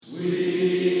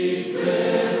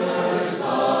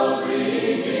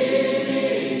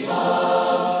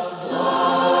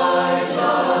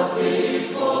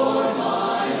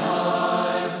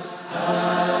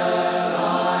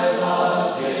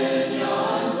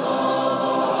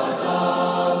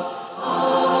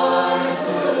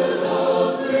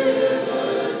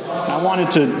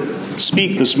wanted to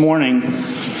speak this morning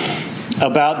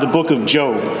about the book of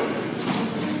Job,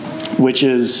 which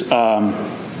is a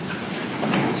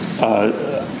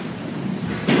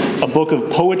book of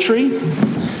poetry.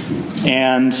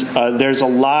 And there's a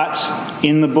lot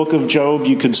in the book of Job.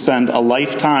 You could spend a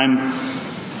lifetime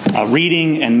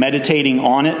reading and meditating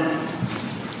on it.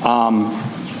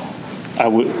 I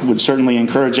would certainly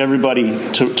encourage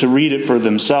everybody to read it for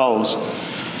themselves.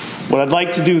 What I'd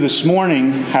like to do this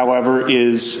morning, however,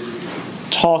 is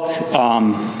talk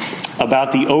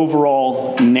about the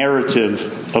overall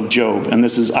narrative of Job. And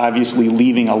this is obviously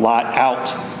leaving a lot out.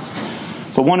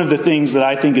 But one of the things that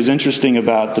I think is interesting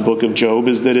about the book of Job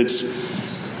is that it's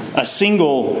a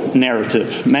single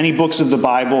narrative. Many books of the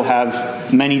Bible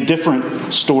have many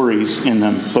different stories in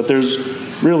them. But there's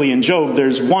really, in Job,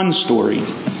 there's one story.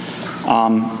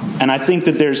 And I think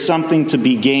that there's something to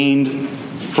be gained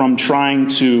from trying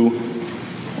to,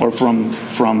 or from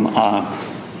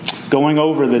going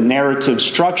over the narrative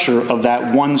structure of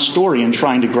that one story and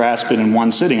trying to grasp it in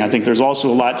one sitting. I think there's also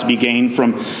a lot to be gained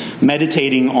from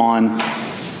meditating on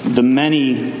the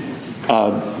many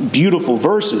beautiful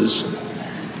verses.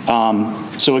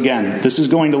 So again, this is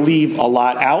going to leave a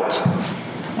lot out,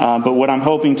 but what I'm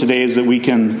hoping today is that we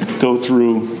can go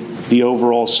through the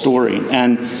overall story.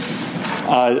 And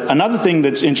another thing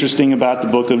that's interesting about the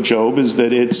book of Job is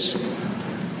that it's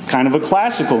kind of a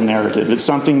classical narrative. It's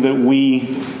something that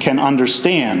we can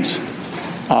understand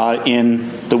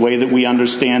in the way that we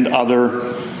understand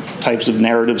other types of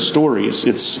narrative stories.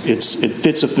 It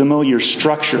fits a familiar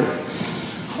structure.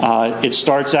 It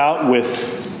starts out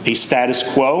with a status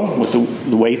quo, with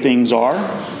the way things are,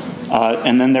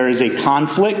 and then there is a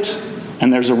conflict,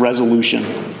 and there's a resolution.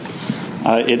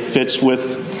 It fits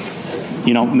with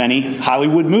many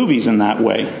Hollywood movies in that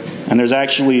way. And there's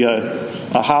actually a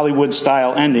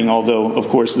Hollywood-style ending, although, of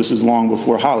course, this is long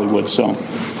before Hollywood, so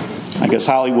I guess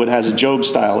Hollywood has a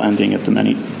Job-style ending at the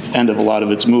end of a lot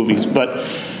of its movies. But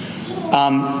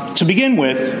to begin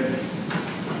with,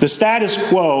 the status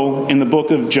quo in the book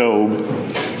of Job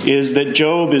is that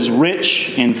Job is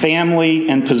rich in family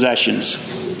and possessions.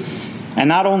 And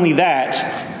not only that,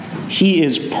 he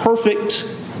is perfect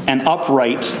and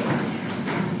upright,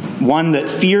 one that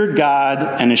feared God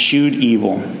and eschewed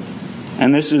evil.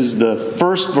 And this is the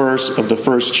first verse of the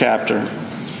first chapter,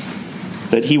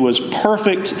 that he was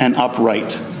perfect and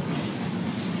upright.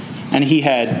 And he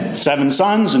had 7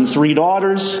 sons and 3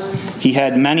 daughters. He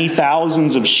had many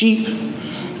thousands of sheep,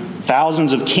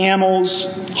 thousands of camels,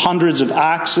 hundreds of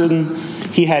oxen.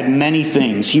 He had many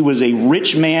things. He was a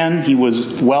rich man. He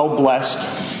was well blessed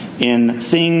in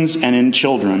things and in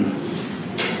children.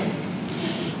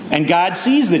 And God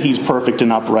sees that he's perfect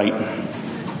and upright.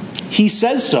 He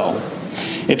says so.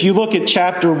 If you look at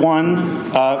chapter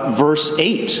 1, verse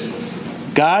 8,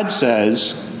 God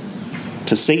says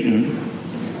to Satan,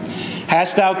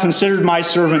 "Hast thou considered my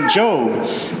servant Job,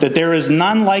 that there is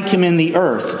none like him in the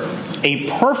earth, a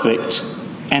perfect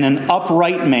and an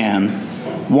upright man,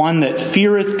 one that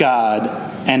feareth God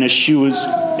and escheweth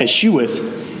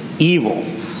evil?"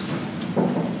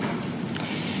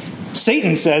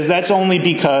 Satan says that's only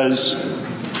because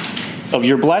of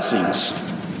your blessings.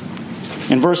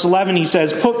 In verse 11 he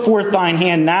says, "Put forth thine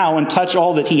hand now and touch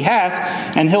all that he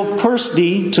hath, and he'll curse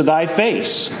thee to thy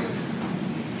face."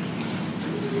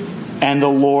 And the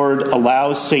Lord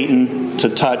allows Satan to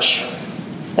touch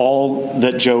all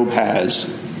that Job has.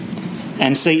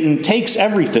 And Satan takes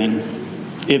everything.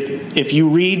 If you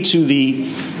read to the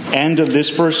end of this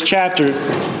first chapter,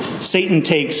 Satan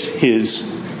takes his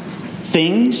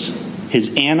things,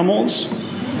 his animals,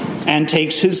 and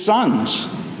takes his sons.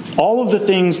 All of the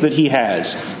things that he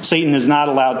has. Satan is not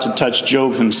allowed to touch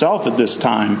Job himself at this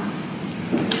time,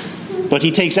 but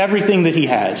he takes everything that he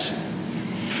has.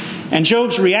 And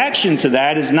Job's reaction to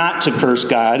that is not to curse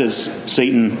God, as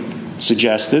Satan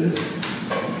suggested.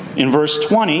 In verse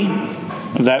 20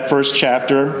 of that first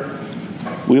chapter,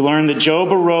 we learn that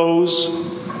Job arose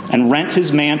and rent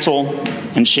his mantle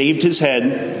and shaved his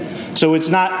head. So it's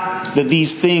not that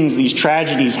these things, these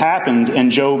tragedies happened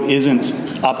and Job isn't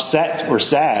upset or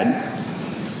sad.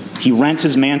 He rent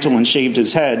his mantle and shaved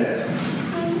his head.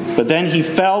 But then he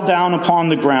fell down upon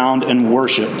the ground and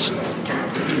worshipped.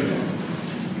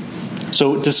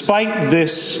 So despite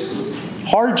this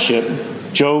hardship,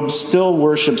 Job still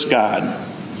worships God.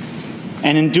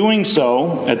 And in doing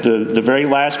so, at the very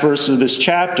last verse of this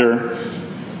chapter,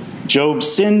 Job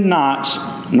sinned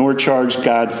not, nor charged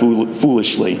God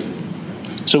foolishly.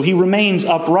 So he remains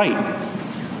upright.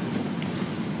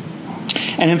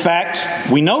 And in fact,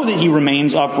 we know that he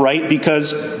remains upright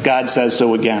because God says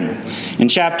so again. In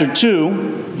chapter 2,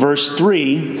 verse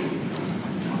 3,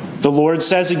 The Lord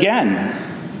says again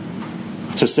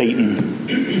to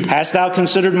Satan, "Hast thou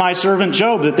considered my servant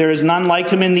Job, that there is none like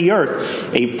him in the earth,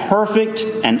 a perfect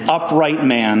and upright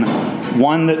man,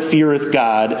 one that feareth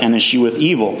God and escheweth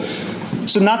evil?"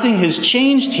 So nothing has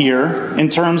changed here in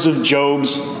terms of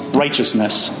Job's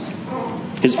righteousness,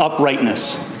 his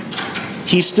uprightness.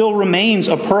 He still remains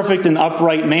a perfect and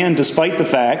upright man despite the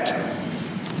fact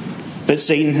that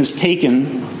Satan has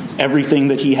taken everything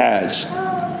that he has.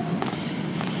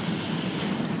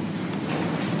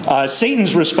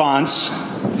 Satan's response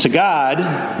to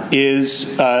God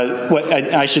is,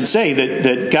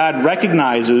 that God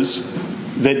recognizes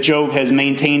that Job has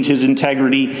maintained his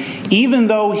integrity, even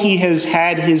though he has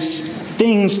had his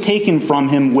things taken from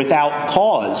him without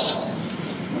cause.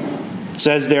 It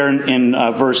says there in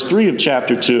verse 3 of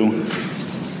chapter 2,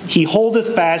 "He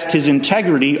holdeth fast his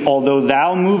integrity, although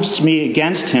thou movest me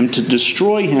against him to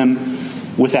destroy him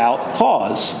without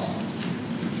cause."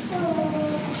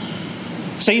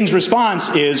 Satan's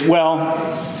response is, well,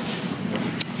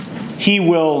 he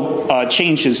will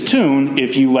change his tune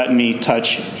if you let me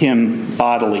touch him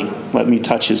bodily, let me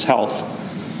touch his health.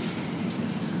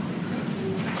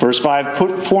 Verse 5,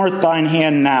 "Put forth thine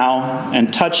hand now,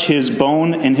 and touch his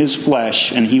bone and his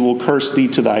flesh, and he will curse thee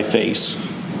to thy face."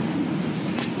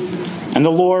 And the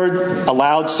Lord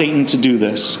allowed Satan to do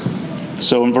this.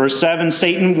 So in verse 7,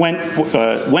 Satan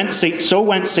went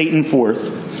Satan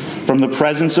forth from the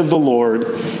presence of the Lord,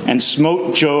 and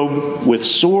smote Job with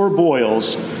sore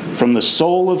boils from the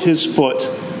sole of his foot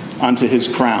unto his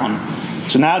crown.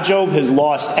 So now Job has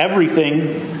lost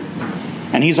everything,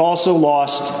 and he's also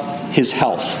lost his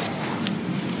health.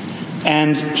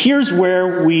 And here's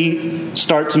where we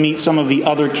start to meet some of the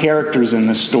other characters in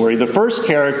this story. The first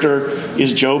character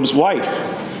is Job's wife,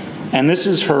 and this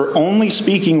is her only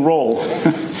speaking role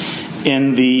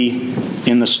in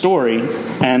the story,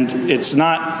 and it's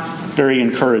not very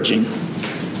encouraging.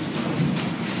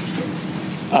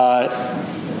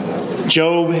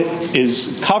 Job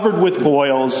is covered with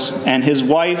boils, and his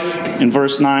wife, in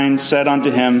verse 9, said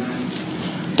unto him,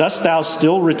 "Dost thou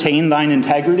still retain thine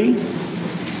integrity?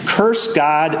 Curse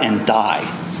God and die."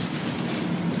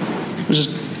 Which,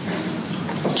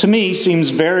 to me, seems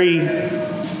very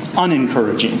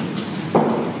unencouraging.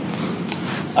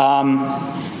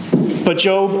 But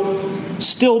Job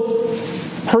still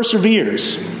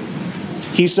perseveres.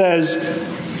 He says,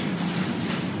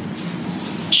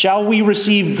 "Shall we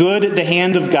receive good at the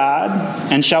hand of God,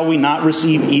 and shall we not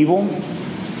receive evil?"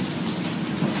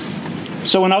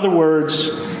 So in other words,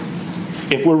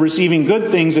 if we're receiving good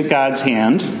things at God's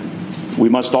hand, we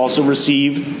must also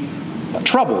receive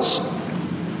troubles.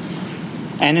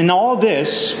 And in all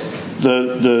this,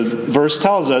 the verse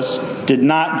tells us, did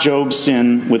not Job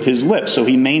sin with his lips. So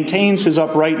he maintains his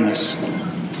uprightness.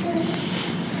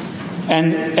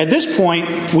 And at this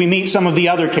point, we meet some of the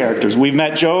other characters. We've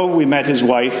met Job, we met his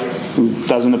wife, who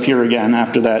doesn't appear again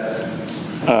after that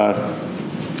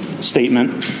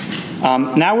statement.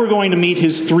 Now we're going to meet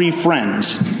his three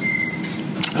friends,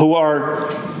 who are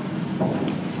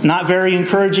not very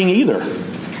encouraging either.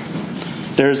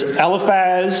 There's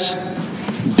Eliphaz,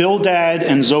 Bildad,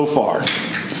 and Zophar.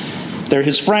 They're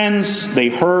his friends. They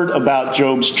heard about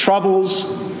Job's troubles,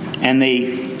 and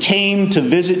they came to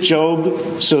visit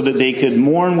Job so that they could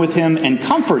mourn with him and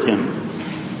comfort him.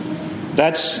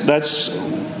 That's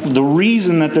the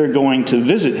reason that they're going to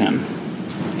visit him.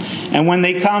 And when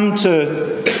they come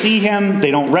to see him,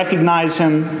 they don't recognize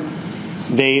him.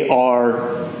 They are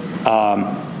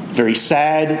very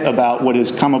sad about what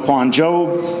has come upon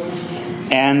Job.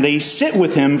 And they sit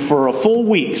with him for a full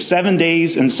week, 7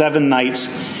 days and 7 nights,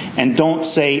 and don't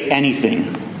say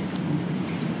anything.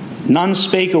 None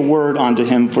spake a word unto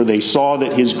him, for they saw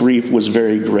that his grief was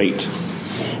very great.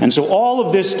 And so all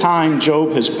of this time,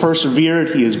 Job has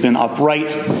persevered. He has been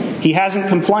upright. He hasn't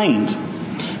complained.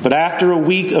 But after a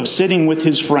week of sitting with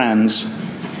his friends,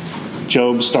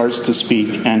 Job starts to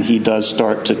speak, and he does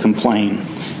start to complain.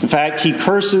 In fact, he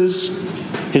curses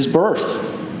his birth.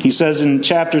 He says in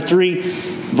chapter 3,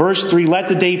 verse 3, "Let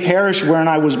the day perish wherein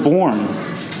I was born."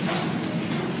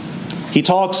 He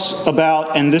talks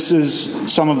about, and this is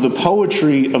some of the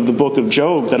poetry of the book of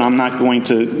Job that I'm not going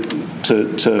to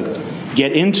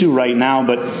get into right now,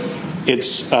 but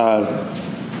it's a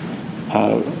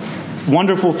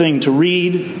wonderful thing to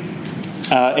read,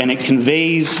 and it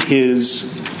conveys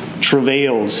his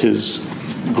travails, his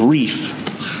grief.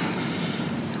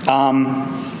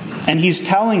 And he's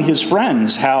telling his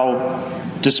friends how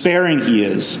despairing he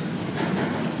is,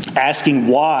 asking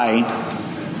why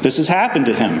this has happened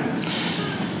to him.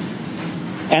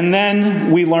 And then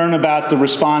we learn about the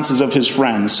responses of his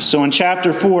friends. So in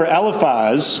chapter 4,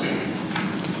 Eliphaz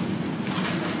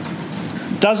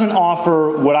doesn't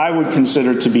offer what I would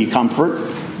consider to be comfort.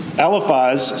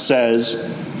 Eliphaz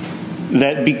says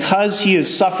that because he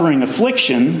is suffering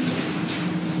affliction,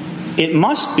 it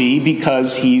must be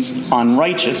because he's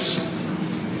unrighteous.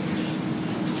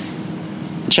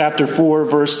 Chapter 4,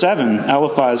 verse 7,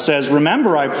 Eliphaz says,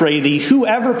 "Remember, I pray thee, who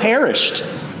ever perished,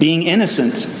 being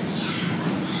innocent?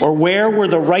 Or where were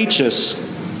the righteous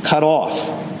cut off?"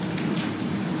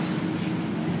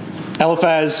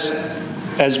 Eliphaz,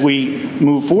 as we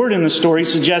move forward in the story,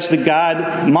 suggests that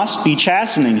God must be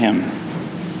chastening him,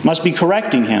 must be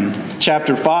correcting him.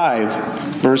 Chapter 5,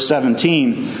 verse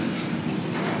 17,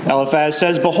 Eliphaz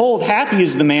says, "Behold, happy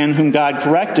is the man whom God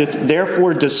correcteth,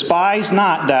 therefore despise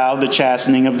not thou the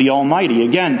chastening of the Almighty."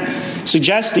 Again,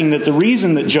 suggesting that the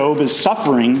reason that Job is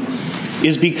suffering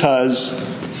is because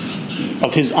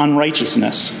of his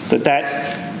unrighteousness,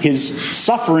 that his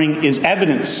suffering is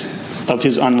evidence of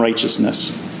his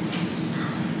unrighteousness.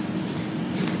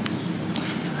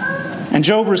 And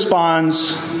Job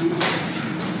responds,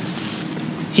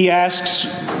 he asks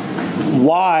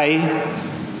why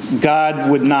God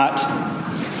would not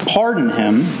pardon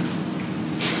him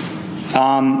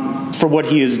for what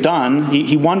he has done.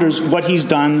 He wonders what he's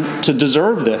done to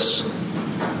deserve this.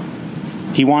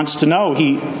 He wants to know.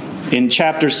 In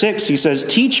chapter 6, he says,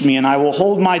 "Teach me, and I will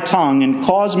hold my tongue, and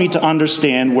cause me to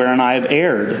understand wherein I have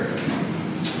erred."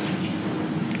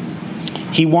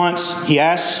 He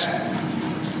asks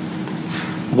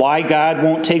why God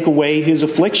won't take away his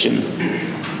affliction.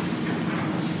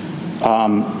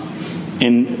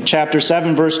 In chapter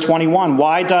 7, verse 21,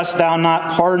 "Why dost thou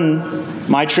not pardon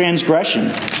my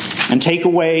transgression, and take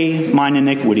away mine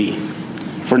iniquity?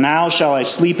 For now shall I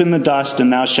sleep in the dust,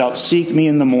 and thou shalt seek me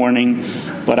in the morning,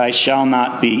 but I shall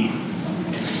not be."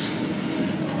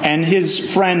 And his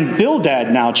friend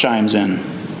Bildad now chimes in.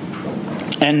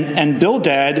 And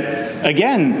Bildad,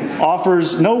 again,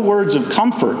 offers no words of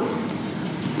comfort.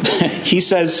 He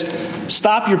says,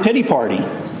 "Stop your pity party."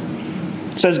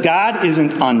 Says God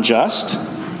isn't unjust.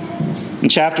 In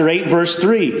chapter 8, verse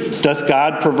 3, "Doth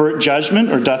God pervert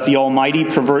judgment, or doth the Almighty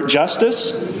pervert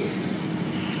justice?"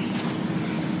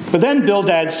 But then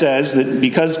Bildad says that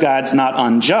because God's not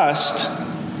unjust,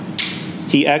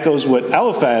 he echoes what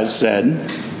Eliphaz said,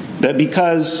 that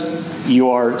because you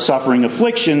are suffering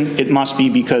affliction, it must be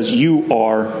because you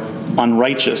are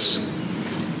unrighteous.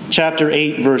 Chapter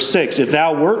 8, verse 6, "If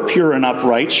thou wert pure and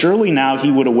upright, surely now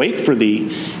he would awake for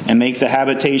thee, and make the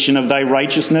habitation of thy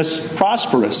righteousness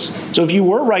prosperous." So if you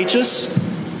were righteous,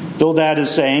 Bildad is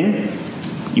saying,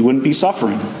 you wouldn't be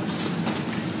suffering.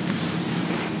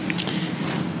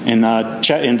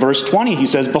 In verse 20, he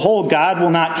says, "Behold, God will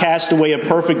not cast away a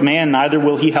perfect man, neither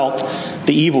will he help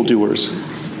the evildoers."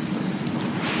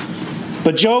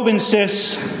 But Job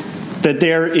insists that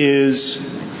there is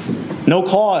no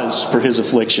cause for his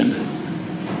affliction.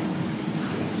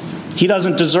 He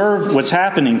doesn't deserve what's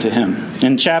happening to him.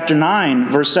 In chapter 9,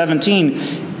 verse 17,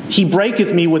 "He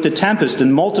breaketh me with a tempest,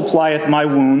 and multiplieth my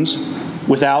wounds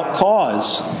without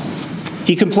cause."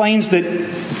 He complains that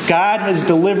God has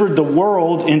delivered the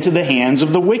world into the hands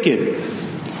of the wicked.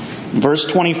 Verse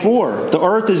 24, "The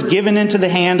earth is given into the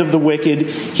hand of the wicked.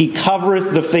 He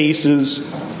covereth the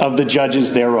faces of the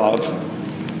judges thereof."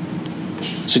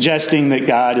 Suggesting that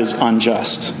God is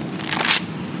unjust.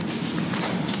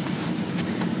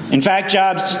 In fact,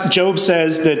 Job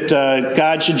says that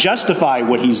God should justify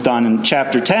what he's done. In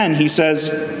chapter 10, he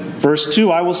says, verse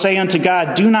 2, "I will say unto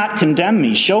God, do not condemn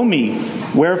me. Show me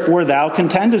wherefore thou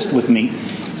contendest with me.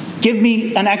 Give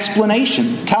me an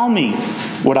explanation. Tell me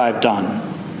what I've done."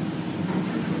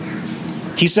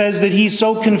 He says that he's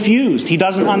so confused. He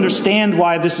doesn't understand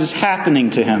why this is happening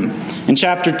to him. In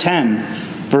chapter 10,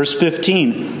 verse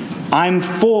 15, "I'm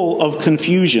full of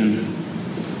confusion."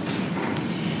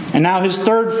 And now his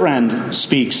third friend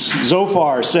speaks.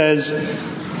 Zophar says,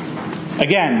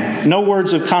 again, no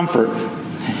words of comfort.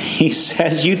 He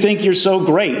says, "You think you're so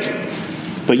great,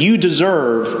 but you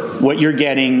deserve what you're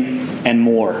getting and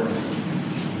more."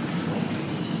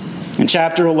 In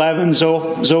chapter 11,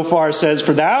 Zophar says,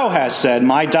 "For thou hast said,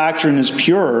 my doctrine is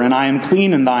pure, and I am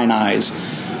clean in thine eyes.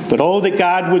 But oh, that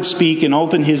God would speak and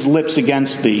open his lips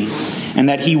against thee, and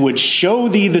that he would show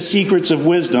thee the secrets of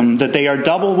wisdom, that they are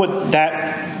double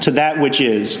to that which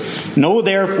is. Know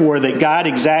therefore that God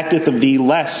exacteth of thee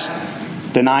less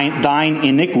than thine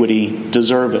iniquity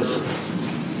deserveth."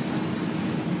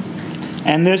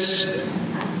 And this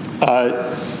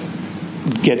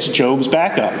gets Job's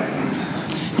back up.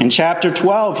 In chapter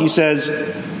 12, he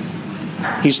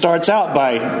starts out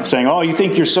by saying, "Oh, you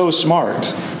think you're so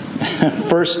smart."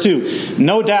 Verse 2,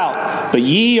 "No doubt, but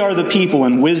ye are the people,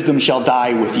 and wisdom shall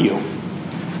die with you."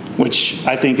 which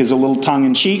I think is a little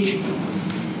tongue-in-cheek.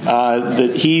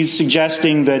 That he's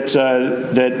suggesting that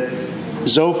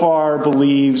Zophar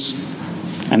believes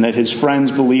and that his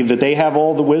friends believe that they have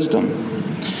all the wisdom.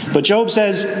 But Job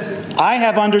says, I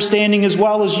have understanding as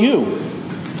well as you.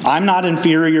 I'm not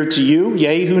inferior to you,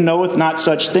 yea, who knoweth not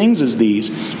such things as these.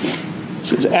 He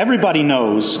says, everybody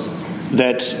knows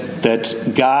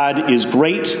that God is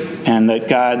great and that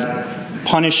God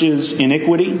punishes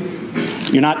iniquity.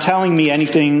 You're not telling me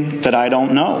anything that I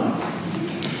don't know.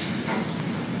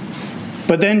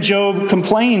 But then Job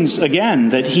complains again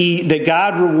that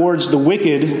God rewards the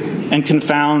wicked and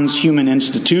confounds human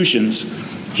institutions.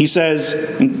 He says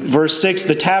in verse 6,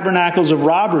 the tabernacles of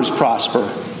robbers prosper,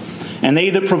 and they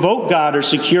that provoke God are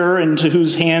secure, into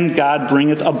whose hand God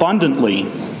bringeth abundantly.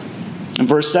 In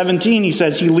verse 17 he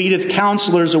says, he leadeth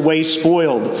counselors away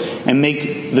spoiled, and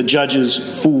make the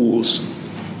judges fools.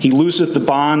 He looseth the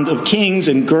bond of kings,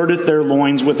 and girdeth their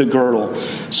loins with a girdle.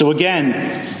 So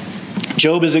again,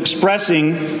 Job is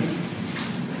expressing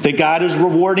that God is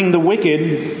rewarding the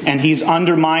wicked and he's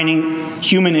undermining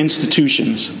human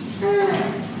institutions.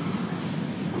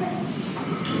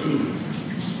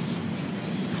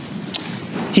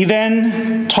 He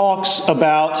then talks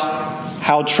about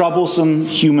how troublesome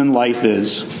human life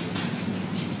is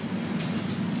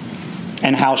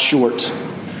and how short.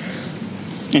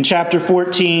 In chapter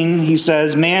 14, he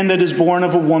says, man that is born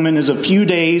of a woman is a few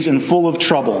days and full of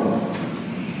trouble.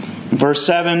 In verse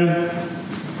 7,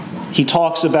 he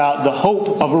talks about the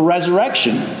hope of a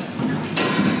resurrection.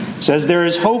 It says, there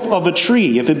is hope of a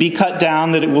tree, if it be cut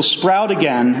down, that it will sprout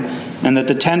again, and that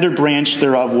the tender branch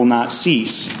thereof will not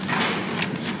cease.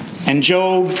 And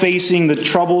Job, facing the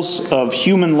troubles of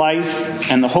human life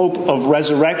and the hope of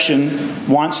resurrection,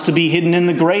 wants to be hidden in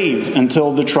the grave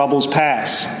until the troubles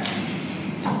pass.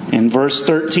 In verse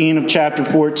 13 of chapter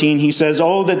 14, he says,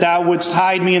 oh, that thou wouldst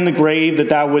hide me in the grave, that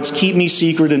thou wouldst keep me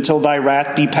secret until thy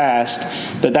wrath be past,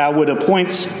 that thou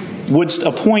wouldst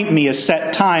appoint me a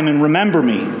set time and remember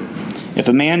me. If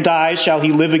a man dies, shall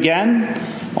he live again?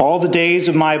 All the days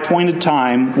of my appointed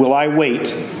time will I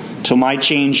wait till my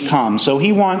change come. So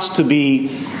he wants to be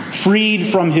freed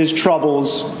from his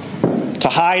troubles, to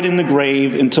hide in the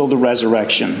grave until the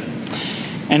resurrection.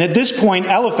 And at this point,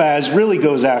 Eliphaz really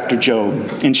goes after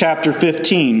Job. In chapter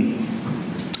 15,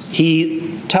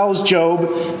 he tells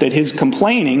Job that his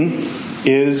complaining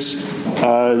is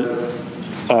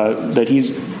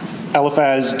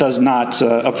Eliphaz does not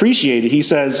appreciate it. He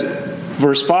says,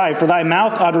 verse 5, for thy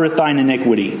mouth uttereth thine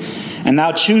iniquity, and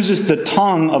thou choosest the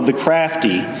tongue of the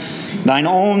crafty. Thine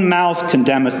own mouth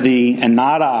condemneth thee, and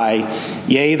not I.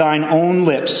 Yea, thine own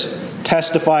lips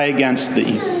testify against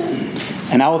thee.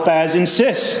 And Eliphaz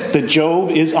insists that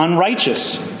Job is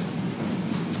unrighteous.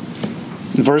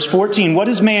 In verse 14, what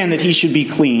is man that he should be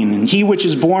clean? And he which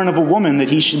is born of a woman that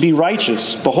he should be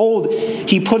righteous? Behold,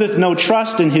 he putteth no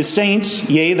trust in his saints.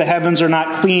 Yea, the heavens are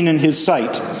not clean in his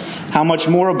sight. How much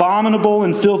more abominable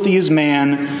and filthy is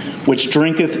man, which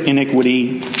drinketh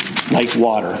iniquity like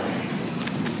water.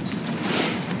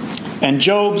 And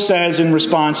Job says in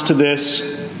response to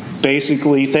this,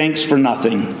 basically, thanks for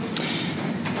nothing.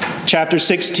 Chapter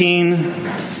 16,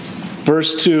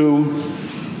 verse 2,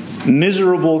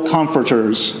 miserable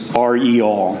comforters are ye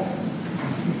all.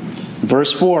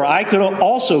 Verse 4, I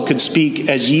could speak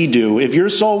as ye do. If your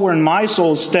soul were in my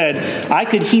soul's stead, I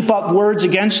could heap up words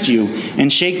against you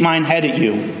and shake mine head at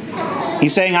you.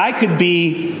 He's saying I could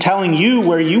be telling you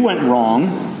where you went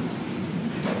wrong,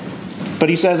 but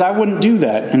he says I wouldn't do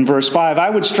that. In verse 5, I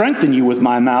would strengthen you with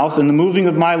my mouth, and the moving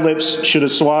of my lips should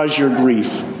assuage your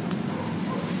grief.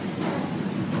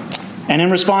 And in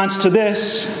response to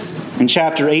this, in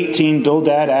chapter 18,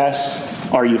 Bildad asks,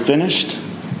 are you finished?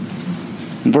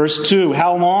 In verse 2,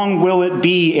 how long will it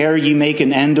be ere ye make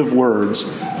an end of words?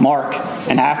 Mark,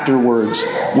 and afterwards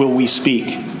will we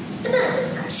speak.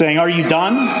 Saying, are you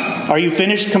done? Are you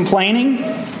finished complaining?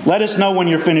 Let us know when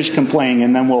you're finished complaining,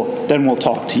 and then we'll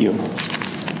talk to you.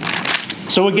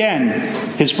 So again,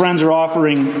 his friends are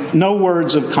offering no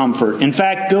words of comfort. In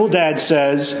fact, Bildad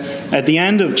says at the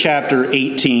end of chapter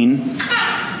 18,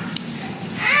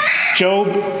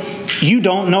 Job, you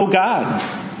don't know God.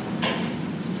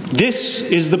 This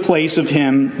is the place of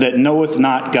him that knoweth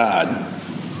not God.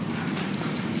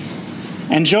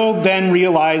 And Job then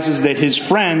realizes that his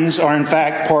friends are in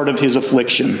fact part of his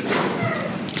affliction.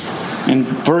 In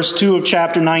verse 2 of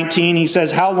chapter 19, he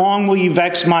says, how long will ye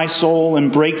vex my soul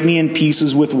and break me in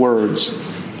pieces with words?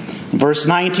 In verse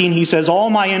 19, he says, all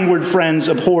my inward friends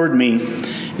abhorred me,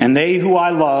 and they who I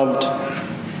loved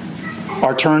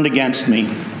are turned against me.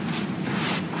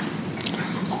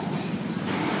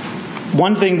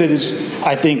 One thing that is,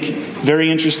 I think,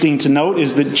 very interesting to note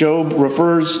is that Job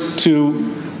refers to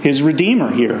his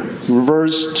Redeemer here. He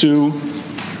refers to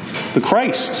the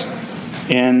Christ.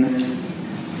 In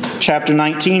chapter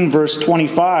 19, verse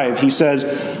 25, he says,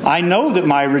 I know that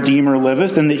my Redeemer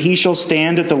liveth, and that he shall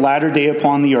stand at the latter day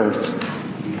upon the earth.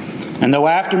 And though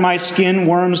after my skin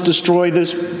worms destroy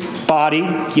this body,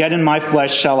 yet in my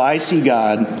flesh shall I see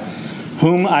God,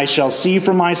 whom I shall see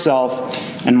for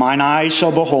myself, and mine eyes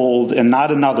shall behold, and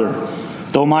not another,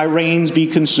 though my reins be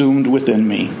consumed within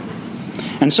me.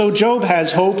 And so Job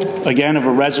has hope, again, of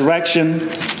a resurrection.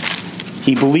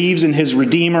 He believes in his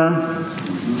Redeemer,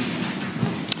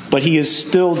 but he is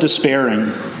still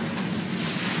despairing.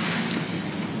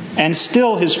 And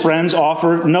still his friends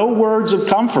offer no words of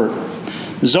comfort.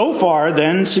 Zophar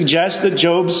then suggests that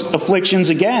Job's afflictions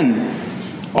again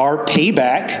are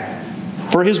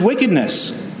payback for his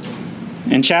wickedness.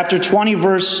 In chapter 20,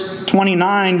 verse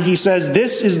 29, he says,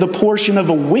 This is the portion of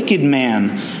a wicked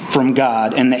man from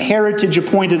God, and the heritage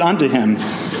appointed unto him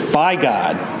by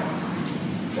God.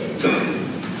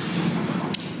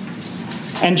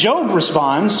 And Job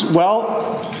responds,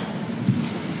 well,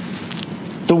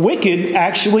 the wicked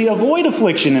actually avoid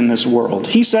affliction in this world.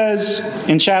 He says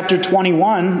in chapter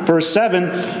 21, verse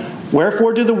 7,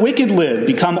 Wherefore do the wicked live,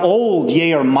 become old,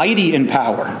 yea, are mighty in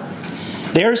power?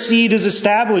 Their seed is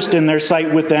established in their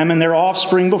sight with them, and their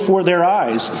offspring before their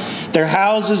eyes. Their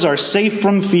houses are safe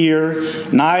from fear,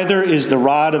 neither is the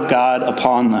rod of God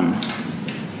upon them.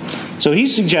 So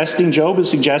Job is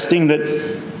suggesting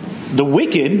that the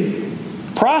wicked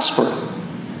prosper.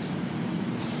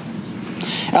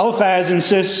 Eliphaz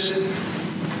insists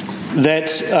that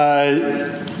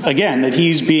that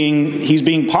he's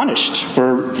being punished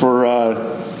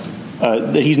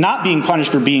that he's not being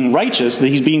punished for being righteous, that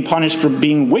he's being punished for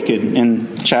being wicked.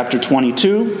 In chapter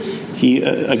 22, he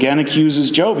again accuses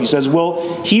Job. He says,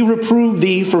 Will he reprove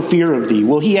thee for fear of thee?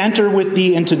 Will he enter with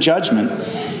thee into judgment?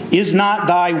 Is not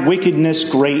thy wickedness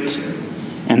great,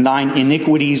 and thine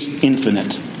iniquities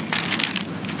infinite?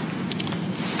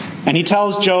 And he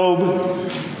tells Job,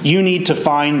 you need to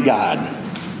find God,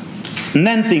 and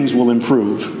then things will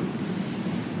improve.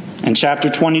 In chapter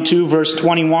 22, verse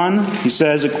 21, he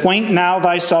says, Acquaint now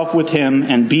thyself with him,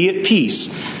 and be at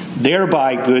peace.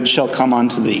 Thereby good shall come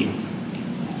unto thee.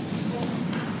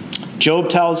 Job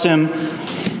tells him,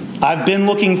 I've been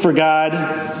looking for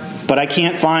God, but I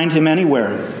can't find him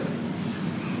anywhere.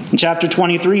 In chapter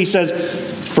 23, he says,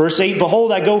 verse 8,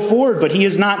 Behold, I go forward, but he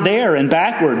is not there, and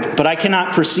backward, but I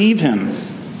cannot perceive him.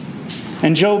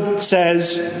 And Job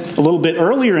says, a little bit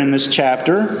earlier in this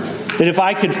chapter, that if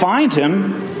I could find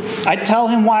him, I'd tell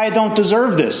him why I don't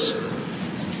deserve this.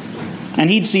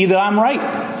 And he'd see that I'm right.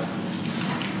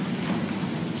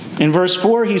 In verse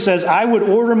 4, he says, I would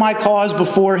order my cause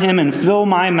before him and fill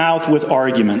my mouth with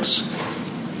arguments.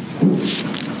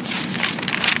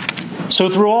 So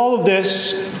through all of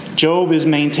this, Job is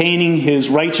maintaining his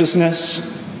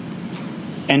righteousness,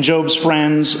 and Job's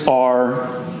friends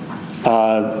are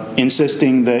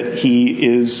insisting that he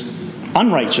is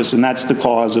unrighteous, and that's the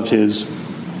cause of his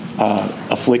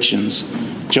afflictions.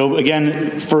 Job,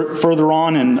 again, further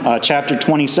on in chapter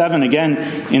 27, again,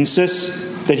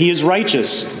 insists that he is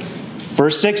righteous.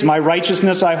 Verse 6, My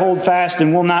righteousness I hold fast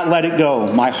and will not let it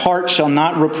go. My heart shall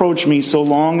not reproach me so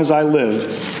long as I live.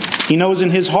 He knows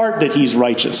in his heart that he's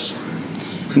righteous.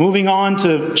 Moving on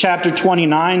to chapter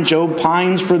 29, Job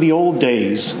pines for the old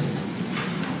days,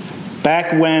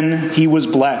 back when he was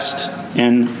blessed.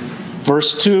 In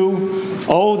verse 2,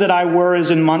 Oh, that I were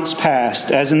as in months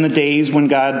past, as in the days when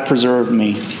God preserved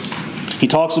me. He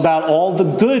talks about all the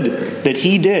good that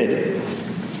he did,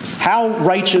 how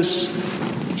righteous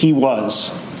he was.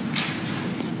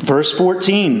 Verse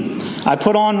 14, I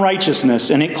put on righteousness,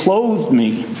 and it clothed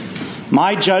me.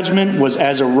 My judgment was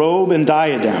as a robe and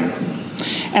diadem.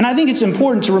 And I think it's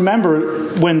important to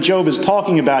remember when Job is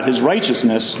talking about his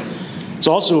righteousness, it's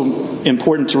also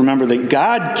important to remember that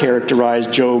God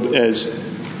characterized Job as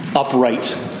upright.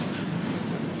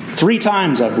 3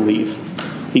 times, I believe,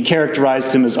 he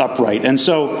characterized him as upright. And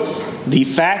so the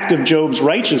fact of Job's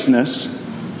righteousness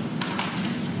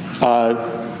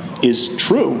is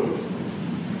true.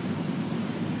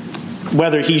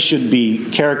 Whether he should be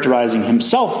characterizing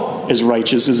himself as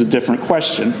righteous is a different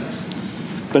question.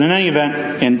 But in any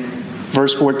event, in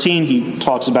verse 14, he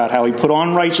talks about how he put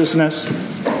on righteousness.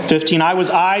 15, I was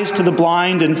eyes to the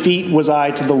blind, and feet was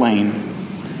I to the lame.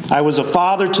 I was a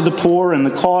father to the poor, and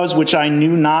the cause which I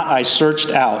knew not I searched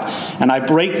out. And I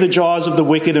brake the jaws of the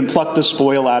wicked and plucked the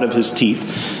spoil out of his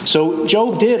teeth. So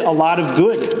Job did a lot of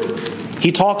good.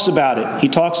 He talks about it. He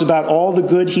talks about all the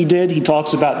good he did. He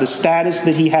talks about the status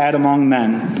that he had among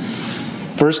men.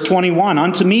 Verse 21,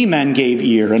 unto me men gave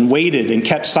ear and waited and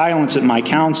kept silence at my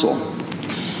counsel.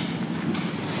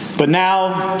 But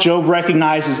now Job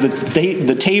recognizes that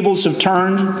the tables have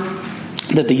turned,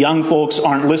 that the young folks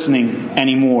aren't listening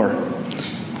anymore.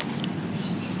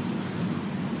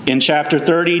 In chapter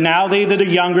 30, now they that are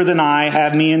younger than I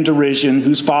have me in derision,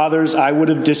 whose fathers I would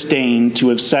have disdained to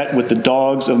have set with the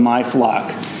dogs of my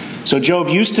flock. So Job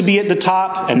used to be at the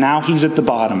top, and now he's at the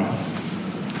bottom.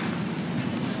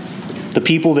 The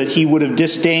people that he would have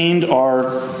disdained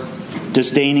are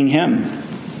disdaining him.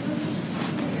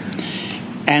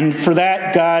 And for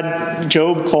that,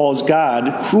 Job calls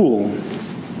God cruel.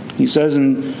 He says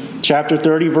in chapter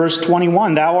 30, verse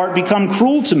 21, thou art become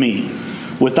cruel to me.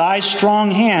 With thy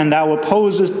strong hand thou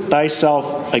opposest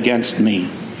thyself against me.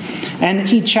 And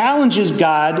he challenges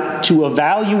God to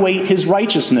evaluate his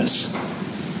righteousness,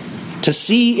 to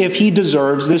see if he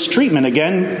deserves this treatment.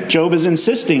 Again, Job is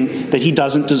insisting that he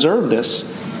doesn't deserve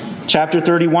this. Chapter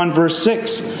 31, verse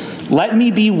 6, let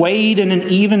me be weighed in an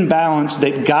even balance,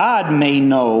 that God may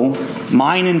know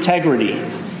mine integrity.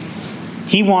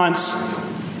 He wants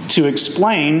to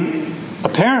explain,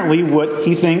 apparently, what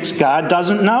he thinks God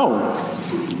doesn't know.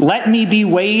 Let me be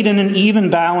weighed in an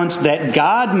even balance, that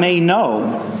God may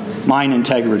know mine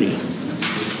integrity.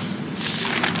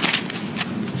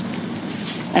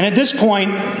 And at this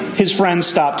point, his friends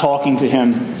stop talking to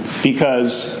him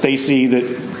because they see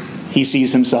that he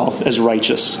sees himself as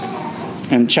righteous.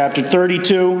 In chapter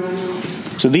 32,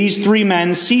 so these three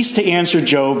men ceased to answer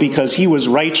Job because he was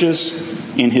righteous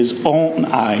in his own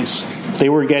eyes. They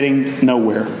were getting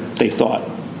nowhere, they thought.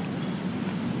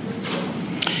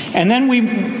 And then we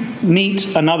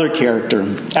meet another character,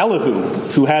 Elihu,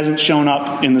 who hasn't shown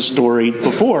up in the story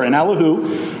before. And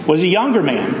Elihu was a younger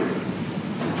man.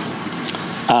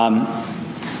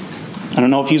 I don't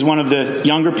know if he's one of the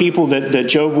younger people that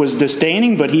Job was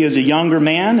disdaining, but he is a younger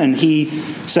man, and he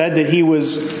said that he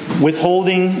was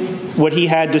withholding what he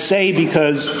had to say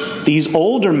because these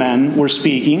older men were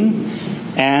speaking,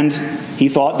 and he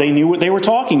thought they knew what they were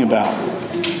talking about.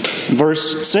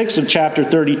 Verse 6 of chapter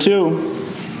 32,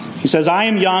 he says, I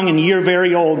am young and ye are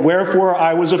very old, wherefore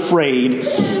I was afraid,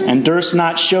 and durst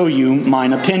not show you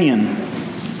mine opinion.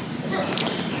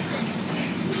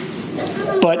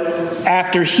 But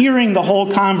after hearing the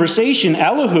whole conversation,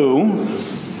 Elihu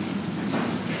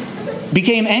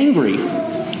became angry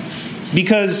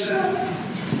because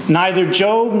neither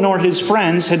Job nor his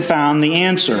friends had found the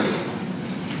answer.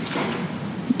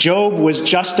 Job was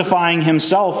justifying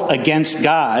himself against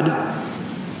God,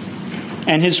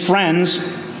 and his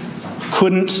friends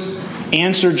couldn't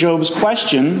answer Job's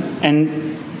question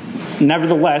and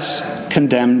nevertheless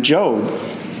condemned Job.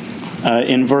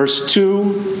 In verse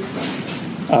 2,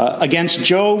 against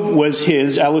Job was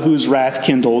Elihu's wrath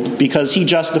kindled, because he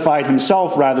justified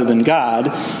himself rather than God.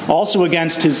 Also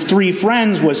against his three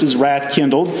friends was his wrath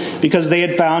kindled, because they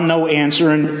had found no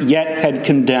answer and yet had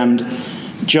condemned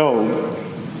Job.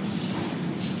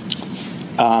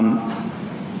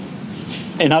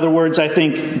 In other words, I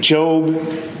think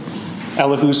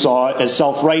Elihu saw as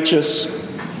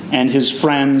self-righteous, and his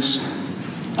friends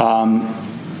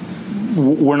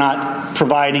were not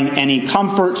providing any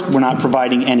comfort, were not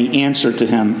providing any answer to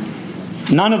him.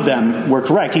 None of them were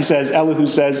correct. Elihu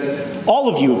says, all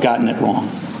of you have gotten it wrong.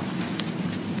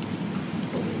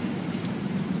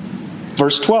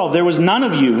 Verse 12, there was none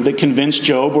of you that convinced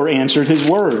Job or answered his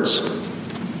words.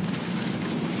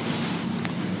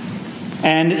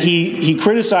 And he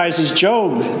criticizes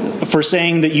Job for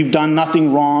saying that you've done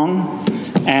nothing wrong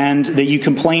and that you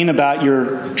complain about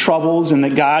your troubles and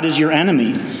that God is your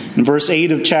enemy. In verse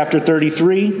 8 of chapter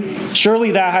 33,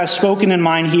 surely thou hast spoken in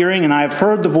mine hearing, and I have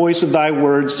heard the voice of thy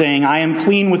words, saying, I am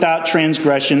clean without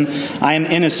transgression, I am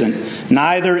innocent,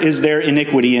 neither is there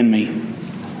iniquity in me.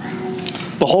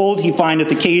 Behold, he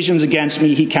findeth occasions against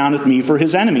me, he counteth me for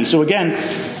his enemy. So again,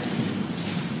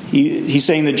 he's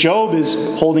saying that Job is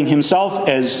holding himself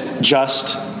as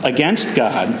just against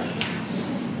God.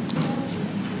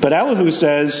 But Elihu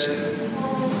says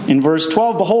in verse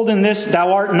 12, behold, in this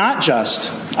thou art not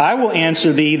just. I will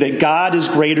answer thee that God is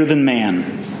greater than man.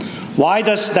 Why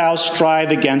dost thou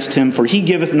strive against him? For he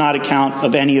giveth not account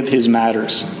of any of his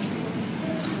matters.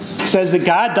 He says that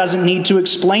God doesn't need to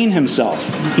explain himself.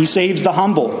 He saves the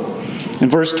humble. In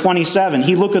verse 27,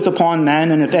 he looketh upon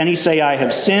men, and if any say, I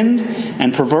have sinned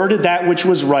and perverted that which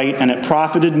was right, and it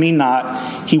profited me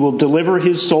not, he will deliver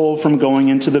his soul from going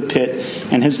into the pit,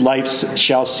 and his life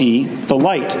shall see the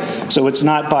light. So it's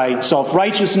not by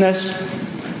self-righteousness,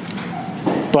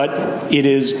 but it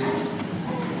is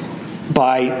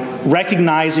by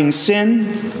recognizing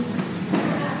sin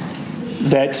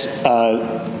that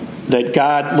that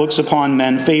God looks upon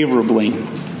men favorably.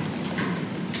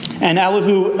 And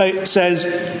Elihu says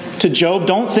to Job,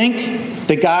 don't think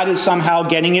that God is somehow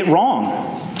getting it wrong.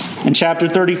 In chapter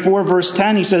 34, verse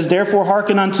 10, he says, "Therefore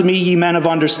hearken unto me, ye men of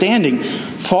understanding.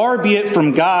 Far be it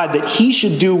from God that he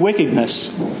should do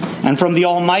wickedness, and from the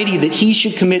Almighty that he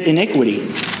should commit iniquity."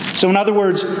 So in other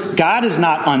words, God is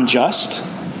not unjust.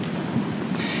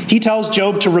 He tells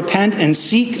Job to repent and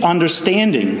seek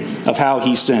understanding of how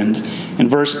he sinned. In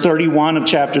verse 31 of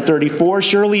chapter 34,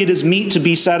 "Surely it is meet to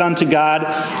be said unto God,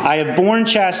 I have borne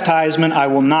chastisement, I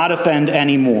will not offend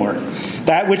any more.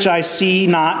 That which I see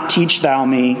not, teach thou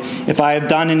me. If I have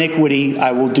done iniquity,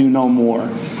 I will do no more."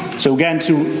 So again,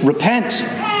 to repent,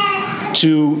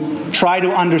 to try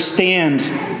to understand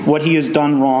what he has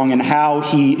done wrong and how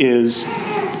he is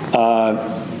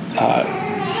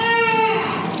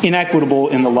inequitable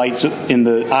in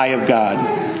the eye of God.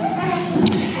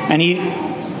 And he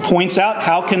points out,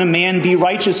 how can a man be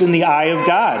righteous in the eye of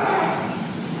God?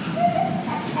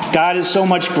 God is so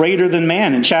much greater than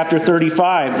man. In chapter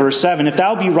 35, verse 7, "If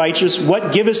thou be righteous,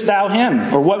 what givest thou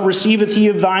him? Or what receiveth he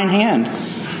of thine hand?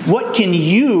 What can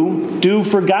you do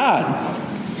for God?"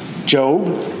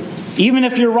 Job, even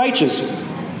if you're righteous,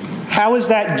 how is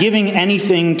that giving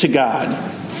anything to God?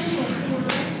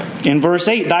 In verse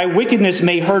 8, "Thy wickedness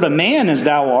may hurt a man as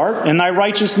thou art, and thy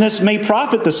righteousness may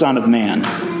profit the Son of Man."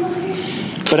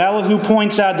 But Elihu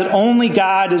points out that only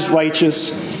God is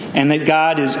righteous, and that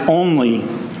God is only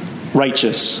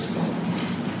righteous.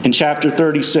 In chapter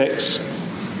 36,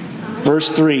 verse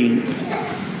 3,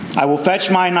 "I will fetch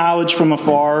my knowledge from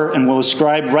afar, and will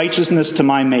ascribe righteousness to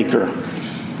my Maker."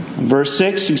 In verse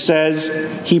 6, he says,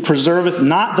 "He preserveth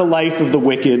not the life of the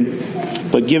wicked,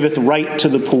 but giveth right to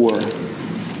the poor."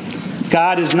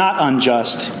 God is not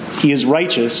unjust. He is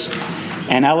righteous.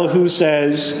 And Elihu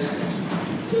says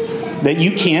that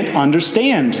you can't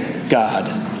understand God.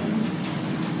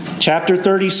 Chapter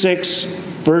 36,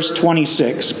 verse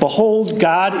 26, "Behold,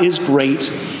 God is great,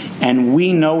 and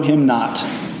we know him not.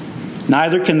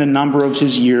 Neither can the number of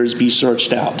his years be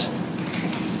searched out."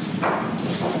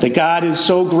 That God is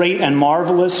so great and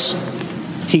marvelous.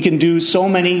 He can do so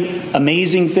many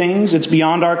amazing things. It's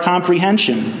beyond our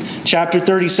comprehension. Chapter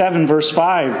 37, verse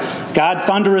 5, "God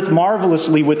thundereth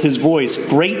marvelously with his voice.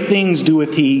 Great things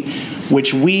doeth he,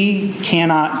 which we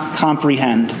cannot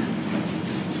comprehend."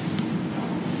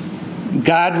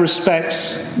 God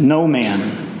respects no man.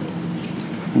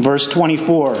 Verse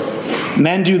 24,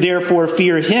 "Men do therefore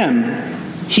fear him.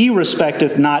 He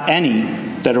respecteth not any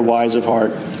that are wise of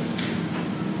heart."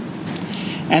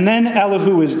 And then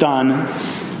Elihu is done,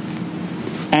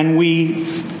 and we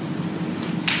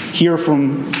hear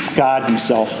from God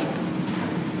himself.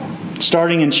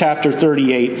 Starting in chapter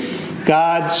 38,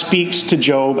 God speaks to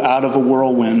Job out of a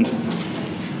whirlwind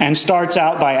and starts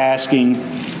out by asking,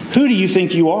 "Who do you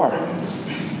think you are?"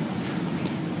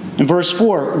 In verse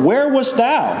 4, "Where wast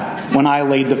thou when I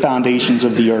laid the foundations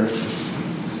of the earth?"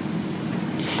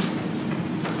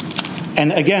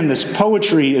 And again, this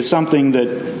poetry is something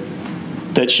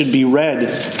that should be read.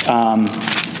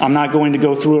 I'm not going to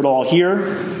go through it all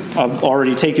here. I've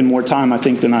already taken more time, I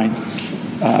think, than I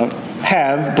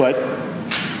have, but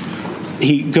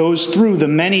he goes through the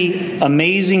many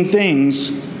amazing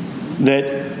things that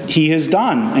he has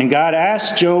done. And God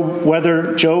asks Job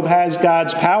whether Job has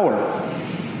God's power.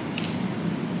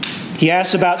 He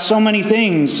asks about so many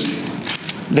things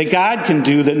that God can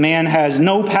do that man has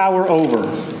no power over.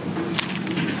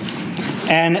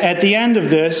 And at the end of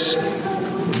this,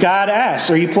 God asks,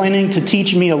 "Are you planning to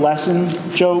teach me a lesson,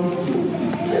 Job?"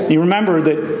 You remember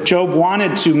that Job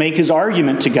wanted to make his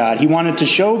argument to God. He wanted to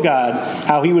show God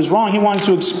how he was wrong. He wanted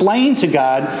to explain to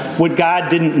God what God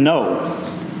didn't know.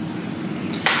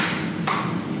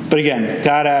 But again,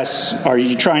 God asks, "Are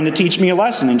you trying to teach me a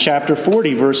lesson?" In chapter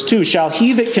 40, verse 2, "Shall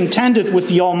he that contendeth with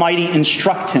the Almighty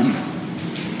instruct him?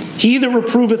 He that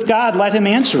reproveth God, let him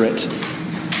answer it."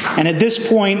 And at this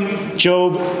point,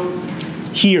 Job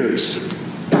hears,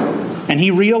 and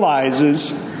he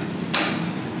realizes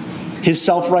his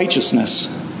self-righteousness,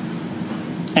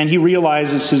 and he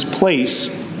realizes his place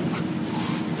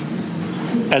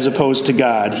as opposed to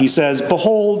God. He says,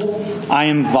 "Behold, I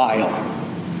am vile.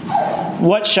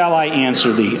 What shall I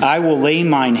answer thee? I will lay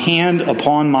mine hand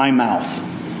upon my mouth."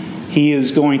 He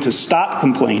is going to stop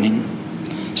complaining,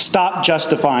 stop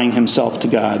justifying himself to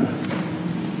God.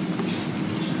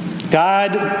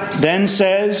 God then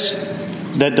says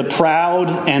that the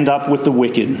proud end up with the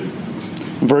wicked.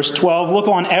 Verse 12, "Look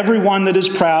on every one that is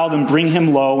proud, and bring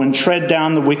him low, and tread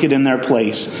down the wicked in their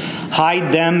place.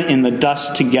 Hide them in the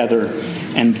dust together,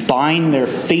 and bind their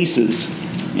faces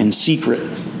in secret."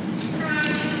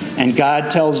 And God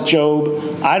tells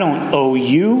Job, I don't owe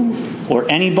you or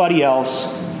anybody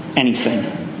else anything.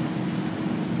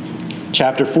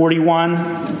 Chapter 41,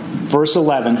 verse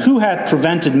 11. Who hath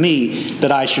prevented me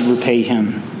that I should repay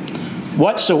him?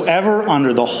 Whatsoever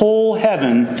under the whole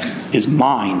heaven is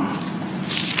mine.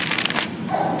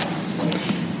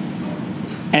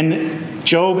 And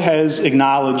Job has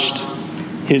acknowledged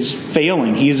his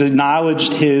failing. He's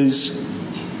acknowledged his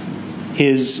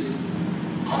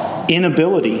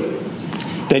inability,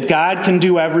 that God can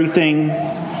do everything,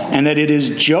 and that it is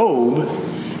Job,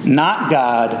 not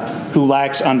God, who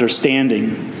lacks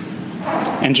understanding.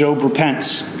 And Job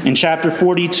repents. In chapter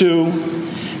 42,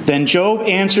 then Job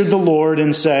answered the Lord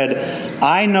and said,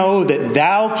 I know that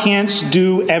thou canst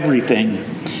do everything,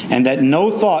 and that no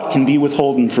thought can be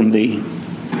withholden from thee.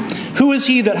 Who is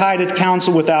he that hideth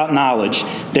counsel without knowledge?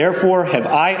 Therefore have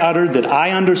I uttered that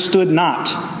I understood not,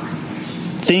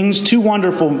 things too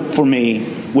wonderful for me,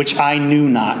 which I knew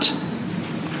not.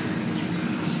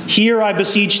 Hear, I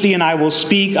beseech thee, and I will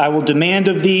speak. I will demand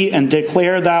of thee, and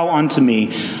declare thou unto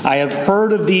me. I have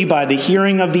heard of thee by the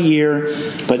hearing of the ear,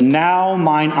 but now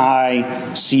mine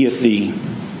eye seeth thee.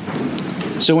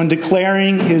 So in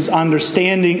declaring his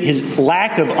understanding, his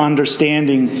lack of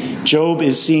understanding, Job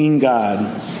is seeing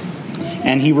God.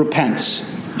 And he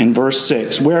repents in verse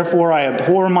 6. Wherefore I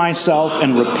abhor myself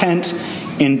and repent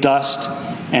in dust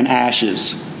and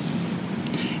ashes.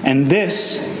 And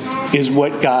this is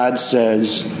what God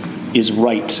says is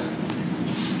right.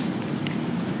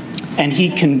 And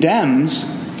he condemns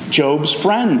Job's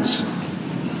friends.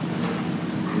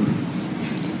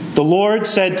 The Lord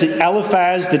said to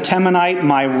Eliphaz the Temanite,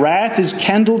 my wrath is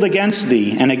kindled against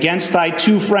thee and against thy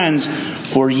two friends,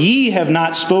 for ye have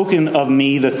not spoken of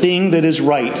me the thing that is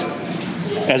right,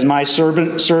 as my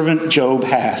servant Job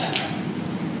hath.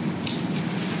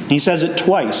 He says it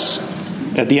twice.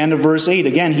 At the end of verse 8,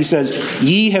 again, he says,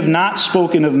 ye have not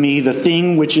spoken of me the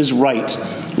thing which is right,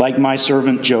 like my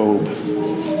servant Job.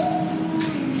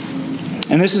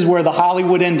 And this is where the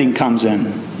Hollywood ending comes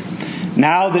in.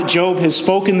 Now that Job has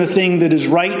spoken the thing that is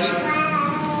right,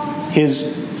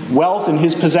 his wealth and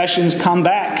his possessions come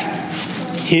back.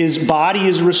 His body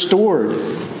is restored.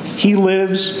 He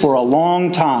lives for a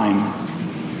long time.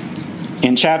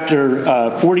 In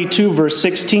chapter 42, verse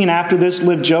 16, after this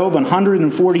lived Job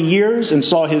 140 years and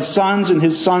saw his sons and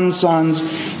his sons' sons,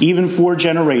 even 4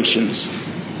 generations.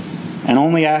 And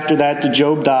only after that did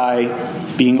Job die,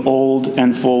 being old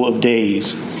and full of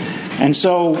days. And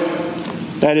so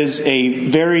that is a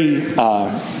very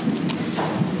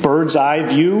bird's eye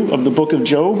view of the book of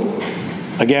Job.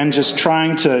 Again, just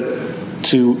trying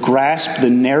to grasp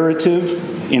the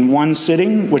narrative in one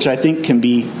sitting, which I think can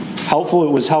be helpful.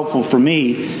 It was helpful for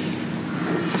me.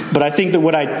 But I think that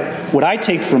what I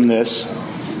take from this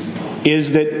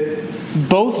is that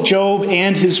both Job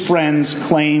and his friends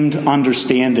claimed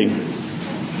understanding.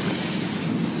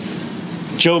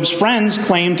 Job's friends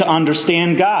claimed to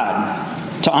understand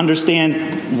God, to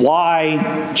understand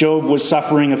why Job was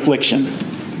suffering affliction.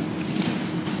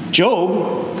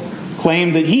 Job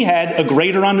claimed that he had a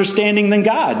greater understanding than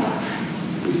God.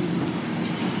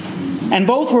 And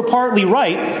both were partly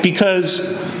right,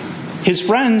 because his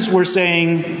friends were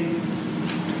saying,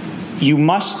 you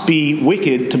must be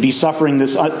wicked to be suffering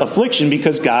this affliction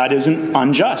because God isn't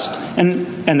unjust.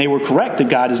 And they were correct that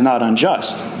God is not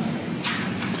unjust.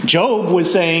 Job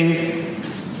was saying,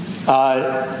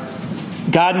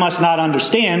 God must not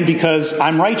understand because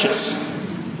I'm righteous.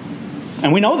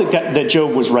 And we know that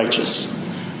Job was righteous.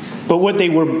 But what they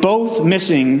were both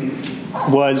missing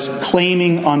was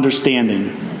claiming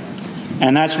understanding.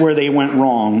 And that's where they went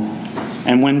wrong.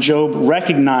 And when Job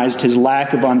recognized his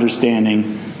lack of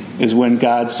understanding is when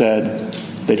God said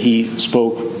that he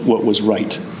spoke what was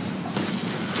right.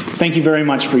 Thank you very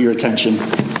much for your attention.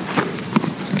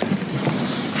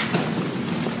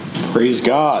 Praise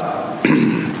God.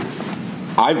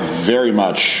 I very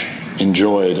much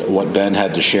enjoyed what Ben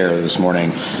had to share this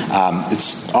morning.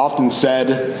 It's often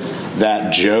said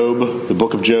that Job, the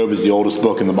book of Job, is the oldest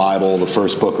book in the Bible, the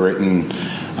first book written.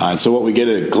 And so what we get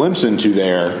a glimpse into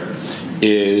there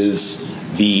is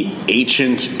the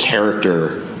ancient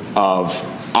character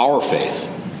of our faith,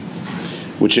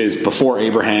 which is before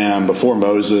Abraham, before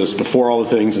Moses, before all the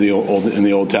things in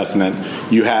the Old Testament.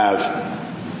 You have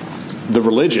the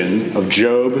religion of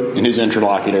Job and his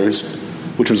interlocutors,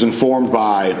 which was informed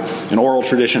by an oral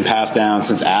tradition passed down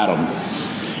since Adam.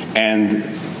 And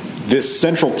this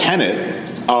central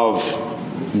tenet of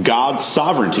God's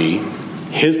sovereignty,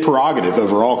 his prerogative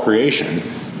over all creation,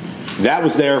 that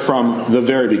was there from the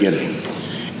very beginning.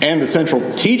 and the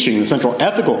central teaching, the central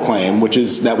ethical claim, which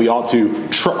is that we ought to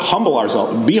humble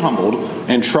ourselves, be humbled,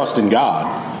 and trust in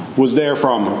God, was there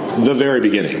from the very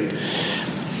beginning.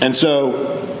 And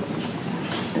so,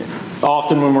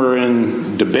 often when we're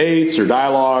in debates or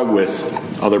dialogue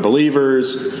with other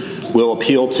believers, we'll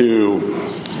appeal to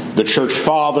the church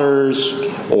fathers,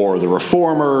 or the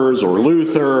reformers, or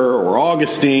Luther, or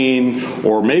Augustine,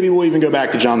 or maybe we'll even go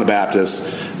back to John the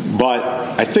Baptist. But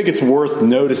I think it's worth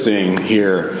noticing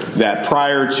here that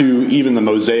prior to even the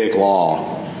Mosaic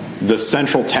Law, the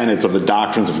central tenets of the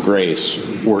doctrines of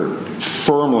grace were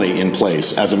firmly in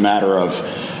place as a matter of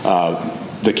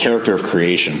the character of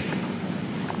creation.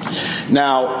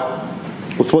 Now,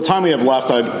 with what time we have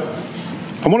left,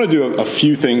 I want to do a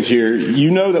few things here.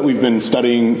 You know that we've been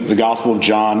studying the Gospel of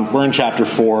John. We're in chapter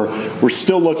 4. We're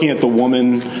still looking at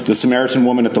the Samaritan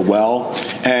woman at the well,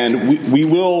 and we're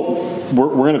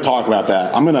going to talk about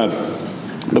that.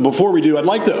 But before we do, I'd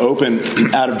like to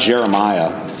open out of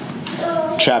Jeremiah,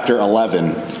 chapter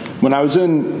 11. When I was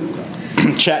in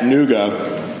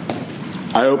Chattanooga,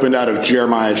 I opened out of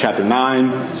Jeremiah chapter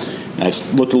 9. And I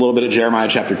looked a little bit at Jeremiah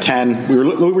chapter 10. We were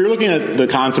looking at the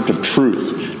concept of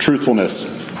truthfulness.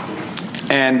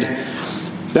 And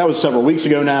that was several weeks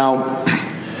ago now.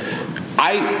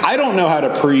 I don't know how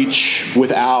to preach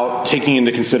without taking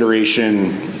into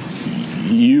consideration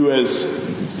you as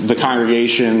the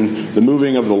congregation, the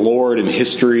moving of the Lord in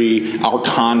history, our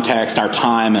context, our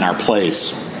time, and our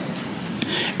place.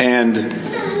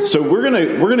 And so we're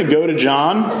gonna go to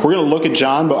John. We're gonna look at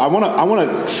John, but I want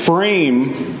to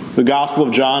frame the Gospel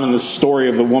of John and the story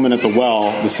of the woman at the well,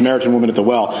 the Samaritan woman at the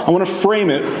well. I want to frame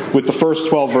it with the first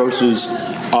 12 verses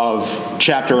of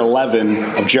chapter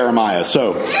 11 of Jeremiah.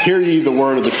 So, hear ye the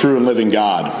word of the true and living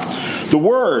God. The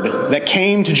word that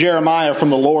came to Jeremiah from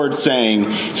the Lord,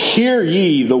 saying, Hear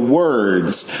ye the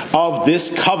words of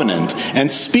this covenant,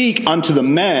 and speak unto the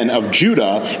men of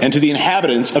Judah and to the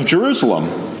inhabitants of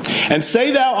Jerusalem. And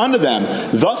say thou unto them,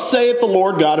 Thus saith the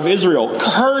Lord God of Israel,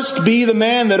 Cursed be the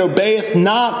man that obeyeth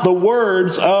not the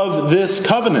words of this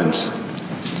covenant,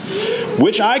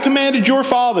 which I commanded your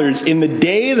fathers in the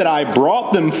day that I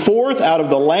brought them forth out of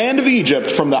the land of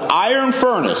Egypt from the iron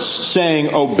furnace,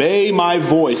 saying, Obey my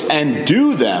voice, and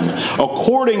do them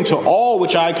according to all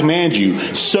which I command you.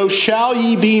 So shall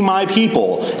ye be my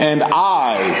people, and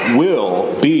I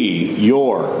will be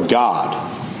your God.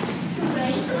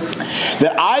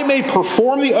 That I may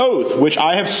perform the oath which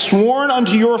I have sworn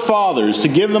unto your fathers, to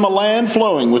give them a land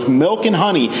flowing with milk and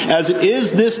honey, as it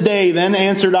is this day. Then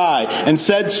answered I, and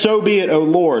said, So be it, O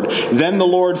Lord. Then the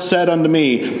Lord said unto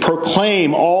me,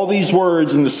 Proclaim all these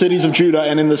words in the cities of Judah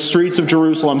and in the streets of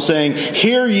Jerusalem, saying,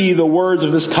 Hear ye the words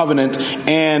of this covenant,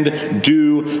 and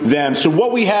do them. So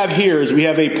what we have here is we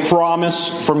have a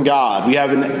promise from God. We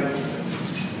have an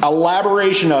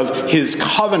elaboration of his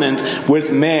covenant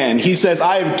with man. He says,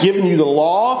 I have given you the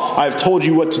law. I have told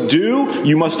you what to do.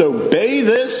 You must obey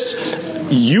this.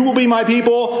 You will be my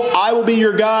people. I will be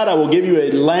your God. I will give you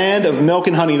a land of milk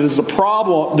and honey. This is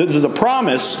a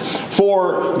promise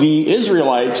for the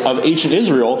Israelites of ancient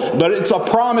Israel, but it's a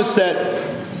promise that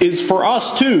is for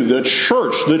us too, the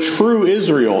church, the true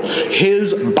Israel,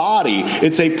 his body.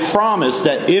 It's a promise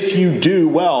that if you do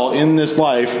well in this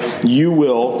life, you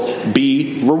will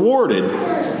be rewarded.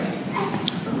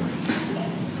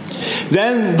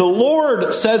 Then the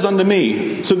Lord says unto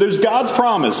me, so there's God's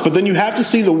promise, but then you have to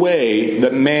see the way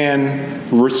that man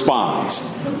responds.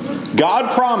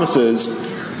 God promises,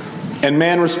 and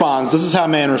man responds. This is how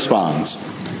man responds.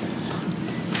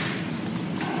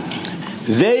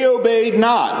 They obeyed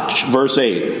not, verse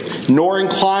 8, nor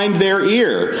inclined their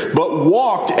ear, but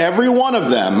walked every one of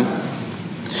them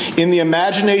in the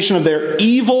imagination of their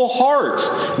evil heart.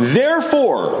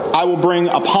 Therefore, I will bring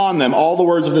upon them all the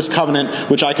words of this covenant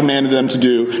which I commanded them to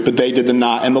do, but they did them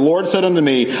not. And the Lord said unto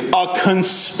me, A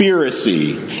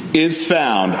conspiracy is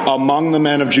found among the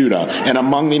men of Judah and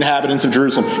among the inhabitants of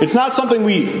Jerusalem. It's not something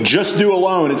we just do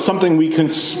alone. It's something we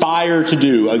conspire to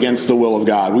do against the will of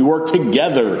God. We work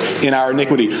together in our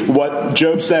iniquity. What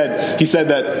Job said, he said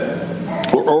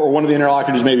that, or one of the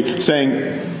interlocutors maybe,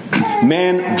 saying,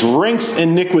 Man drinks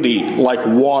iniquity like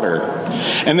water,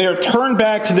 and they are turned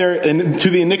back to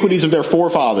the iniquities of their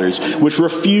forefathers, which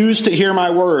refused to hear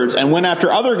my words, and went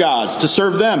after other gods to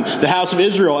serve them. The house of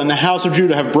Israel and the house of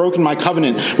Judah have broken my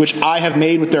covenant, which I have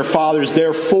made with their fathers.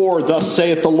 Therefore, thus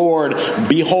saith the Lord,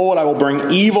 Behold, I will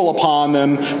bring evil upon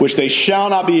them, which they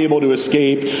shall not be able to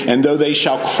escape, and though they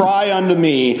shall cry unto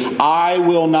me, I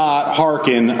will not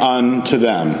hearken unto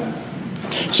them.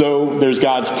 So there's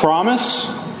God's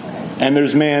promise, and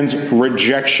there's man's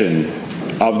rejection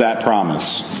of that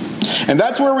promise. And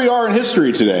that's where we are in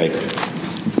history today.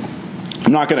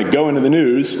 I'm not going to go into the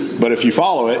news, but if you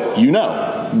follow it, you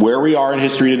know where we are in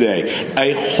history today.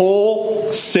 A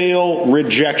wholesale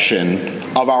rejection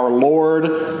of our Lord,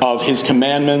 of his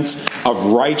commandments,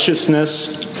 of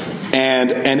righteousness, and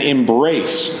an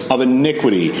embrace of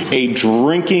iniquity, a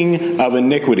drinking of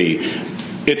iniquity.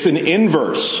 It's an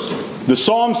inverse. The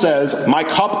psalm says, my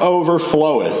cup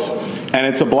overfloweth, and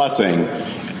it's a blessing.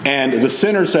 And the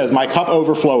sinner says, my cup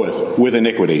overfloweth with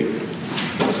iniquity.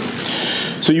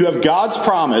 So you have God's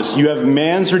promise, you have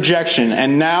man's rejection,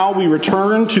 and now we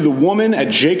return to the woman at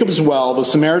Jacob's well, the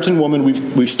Samaritan woman.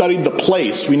 We've studied the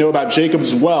place. We know about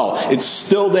Jacob's well. It's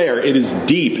still there. It is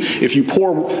deep. If you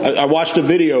I watched a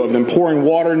video of them pouring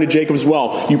water into Jacob's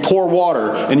well. You pour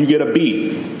water and you get a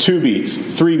beat, 2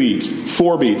 beats, 3 beats,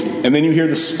 4 beats, and then you hear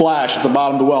the splash at the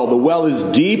bottom of the well. The well is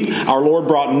deep. Our Lord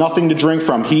brought nothing to drink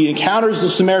from. He encounters the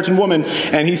Samaritan woman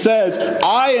and he says,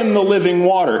 I am the living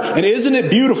water. And isn't it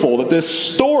beautiful that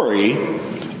this story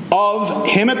of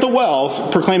him at the wells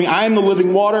proclaiming, I am the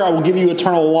living water, I will give you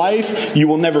eternal life, you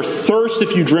will never thirst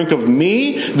if you drink of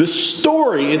me. The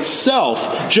story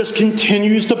itself just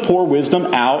continues to pour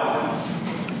wisdom out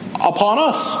upon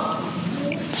us.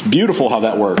 It's beautiful how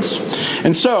that works.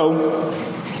 And so,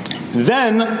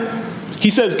 then he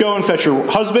says, go and fetch your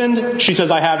husband. She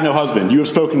says, I have no husband. You have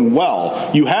spoken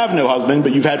well. You have no husband,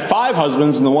 but you've had 5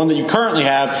 husbands, and the one that you currently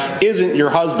have isn't your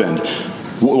husband.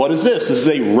 What is this? This is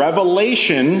a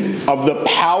revelation of the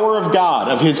power of God,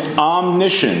 of his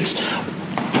omniscience.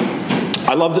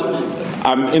 I love that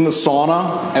I'm in the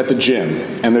sauna at the gym,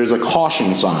 and there's a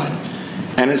caution sign.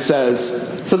 And it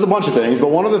says a bunch of things,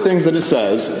 but one of the things that it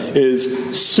says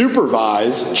is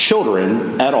supervise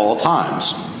children at all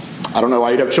times. I don't know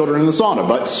why you'd have children in the sauna,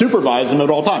 but supervise them at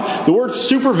all times. The word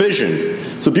supervision,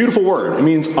 it's a beautiful word. It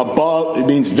means above. It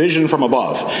means vision from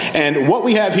above. And what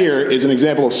we have here is an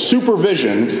example of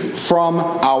supervision from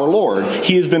our Lord.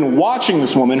 He has been watching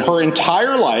this woman her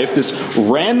entire life, this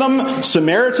random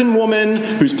Samaritan woman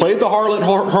who's played the harlot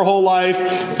her whole life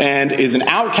and is an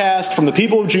outcast from the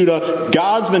people of Judah.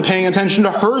 God's been paying attention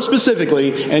to her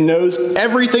specifically and knows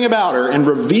everything about her and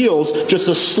reveals just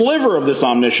a sliver of this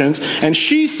omniscience. And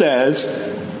she says,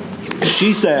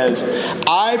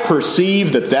 I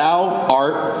perceive that thou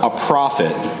art a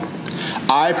prophet.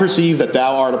 I perceive that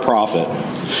thou art a prophet.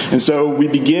 And so we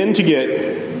begin to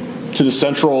get to the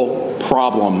central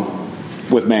problem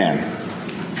with man.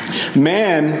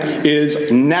 Man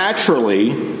is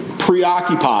naturally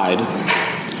preoccupied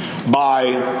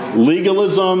by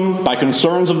legalism, by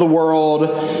concerns of the world,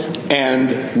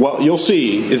 and what you'll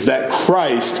see is that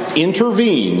Christ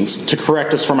intervenes to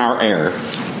correct us from our error.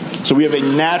 So we have a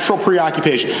natural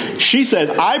preoccupation. She says,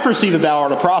 I perceive that thou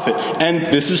art a prophet.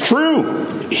 And this is true.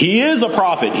 He is a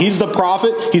prophet. He's the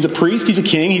prophet. He's a priest. He's a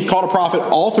king. He's called a prophet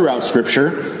all throughout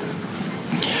Scripture.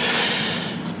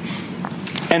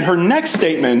 And her next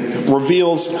statement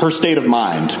reveals her state of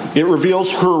mind. It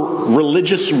reveals her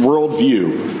religious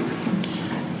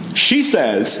worldview. She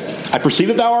says, I perceive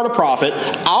that thou art a prophet.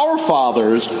 Our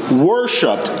fathers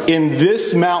worshipped in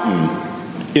this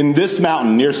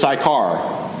mountain near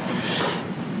Sychar.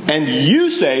 And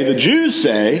you say, the Jews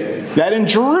say, that in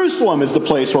Jerusalem is the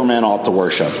place where men ought to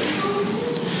worship.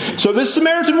 So this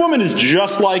Samaritan woman is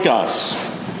just like us.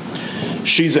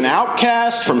 She's an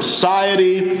outcast from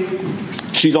society.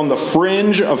 She's on the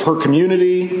fringe of her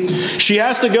community. She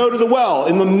has to go to the well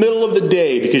in the middle of the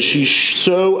day because she's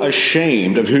so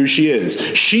ashamed of who she is.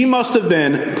 She must have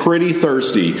been pretty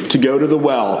thirsty to go to the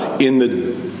well in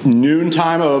the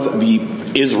noontime of the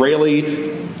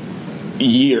Israeli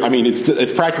year. I mean,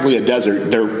 it's practically a desert.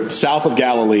 They're south of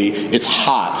Galilee. It's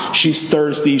hot. She's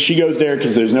thirsty. She goes there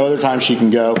because there's no other time she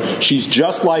can go. She's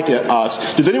just like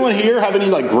us. Does anyone here have any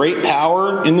great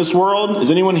power in this world? Is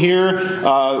anyone here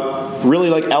really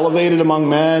elevated among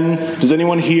men? Does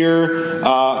anyone here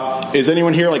is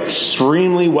anyone here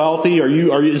extremely wealthy?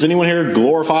 Is anyone here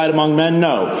glorified among men?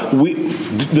 No.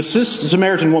 The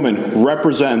Samaritan woman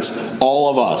represents all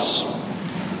of us.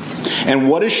 And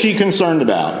what is she concerned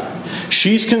about?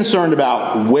 She's concerned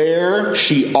about where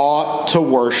she ought to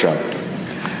worship.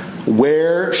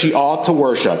 Where she ought to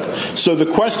worship. So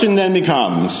the question then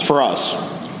becomes, for us,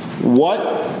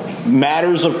 what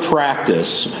matters of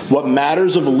practice, what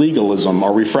matters of legalism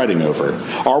are we fretting over?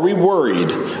 Are we worried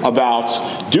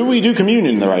about, do we do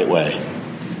communion the right way?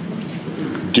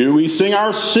 Do we sing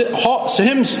our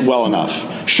hymns well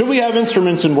enough? Should we have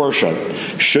instruments in worship?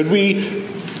 Should we...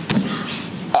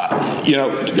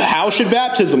 how should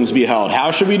baptisms be held?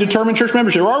 How should we determine church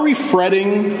membership? Are we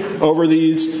fretting over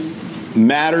these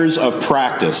matters of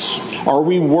practice? Are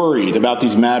we worried about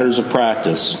these matters of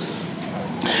practice?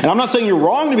 And I'm not saying you're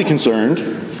wrong to be concerned.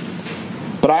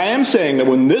 But I am saying that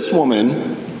when this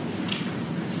woman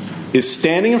is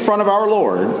standing in front of our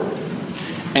Lord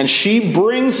and she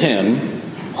brings him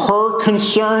her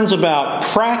concerns about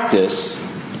practice,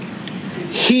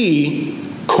 he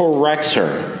corrects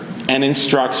her and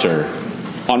instructs her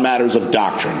on matters of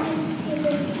doctrine.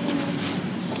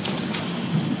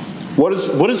 What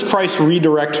does Christ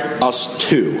redirect us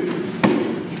to?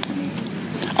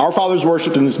 Our fathers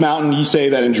worshipped in this mountain. You say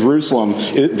that in Jerusalem,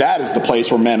 that is the place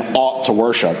where men ought to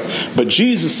worship. But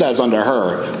Jesus says unto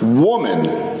her,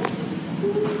 Woman,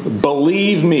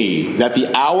 believe me that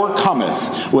the hour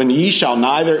cometh when ye shall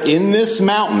neither in this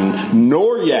mountain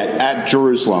nor yet at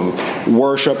Jerusalem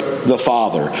worship the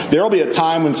Father. There will be a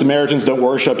time when Samaritans don't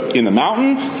worship in the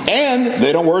mountain, and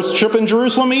they don't worship in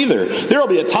Jerusalem either. There will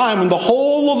be a time when the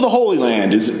whole of the Holy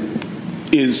Land is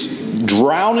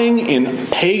drowning in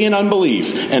pagan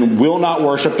unbelief and will not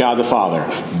worship God the Father.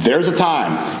 There's a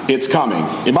time. It's coming.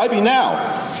 It might be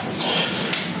now.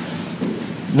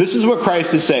 This is what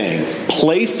Christ is saying.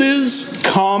 Places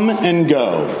come and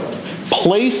go.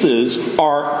 Places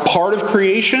are part of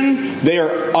creation. They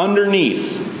are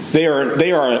underneath. They are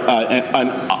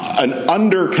an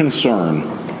under concern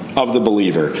of the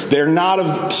believer. They're not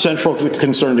of central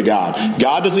concern to God.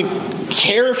 God doesn't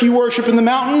care if you worship in the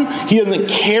mountain. He doesn't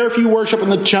care if you worship in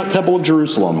the temple of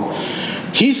Jerusalem.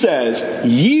 He says,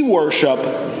 ye worship,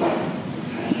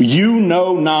 you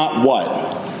know not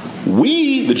what.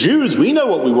 We, the Jews, we know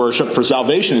what we worship, for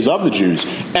salvation is of the Jews.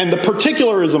 And the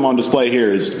particularism on display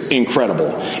here is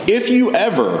incredible. If you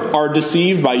ever are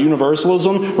deceived by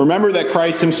universalism, remember that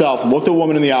Christ himself looked a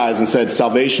woman in the eyes and said,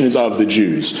 salvation is of the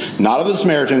Jews. Not of the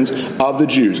Samaritans, of the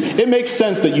Jews. It makes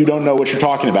sense that you don't know what you're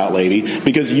talking about, lady,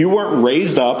 because you weren't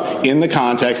raised up in the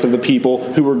context of the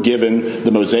people who were given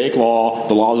the Mosaic law,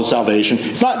 the laws of salvation.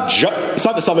 It's not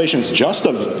that salvation is just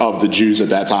of the Jews at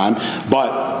that time,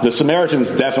 but the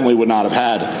Samaritans definitely would not have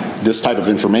had this type of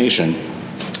information.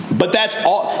 But that's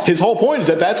all. His whole point is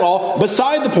that that's all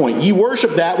beside the point. Ye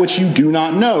worship that which you do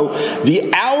not know.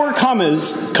 The hour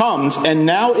comes and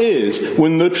now is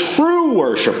when the true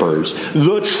worshipers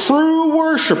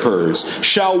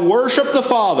shall worship the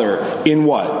Father in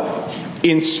what?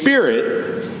 In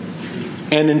spirit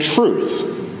and in truth.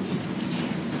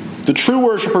 The true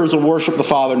worshipers will worship the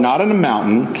Father not in a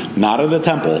mountain, not in a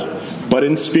temple, but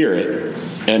in spirit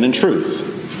and in truth.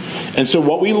 And so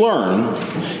what we learn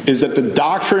is that the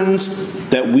doctrines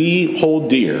that we hold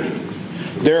dear,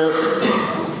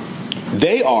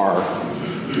 they are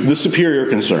the superior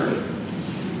concern.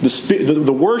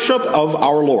 The worship of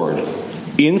our Lord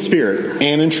in spirit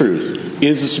and in truth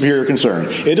is the superior concern.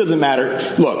 It doesn't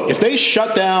matter. Look, if they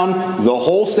shut down the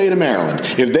whole state of Maryland,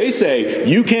 if they say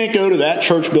you can't go to that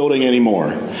church building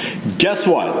anymore, guess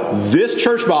what? This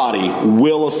church body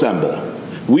will assemble.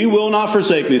 We will not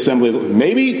forsake the assembly.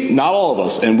 Maybe not all of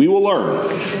us, and we will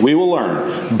learn. We will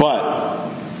learn. But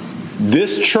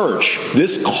this church,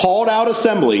 this called out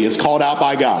assembly is called out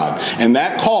by God. And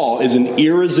that call is an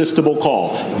irresistible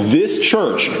call. This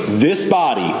church, this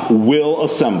body will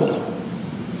assemble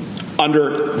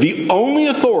under the only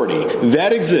authority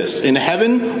that exists in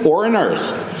heaven or in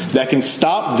earth that can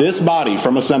stop this body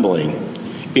from assembling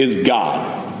is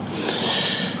God.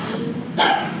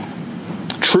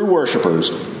 True worshipers,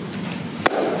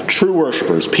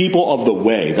 people of the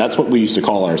way. That's what we used to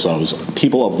call ourselves,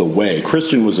 people of the way.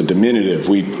 Christian was a diminutive.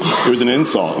 It was an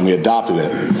insult, and we adopted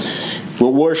it.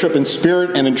 We'll worship in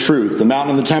spirit and in truth. The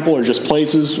mountain and the temple are just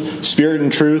places. Spirit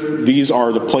and truth, these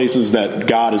are the places that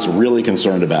God is really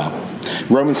concerned about.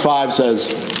 Romans 5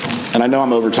 says, and I know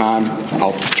I'm over time.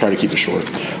 I'll try to keep it short.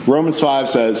 Romans 5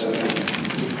 says,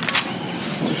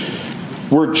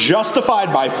 we're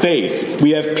justified by faith.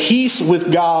 We have peace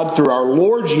with God through our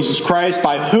Lord Jesus Christ,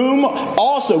 by whom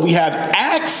also we have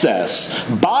access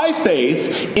by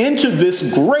faith into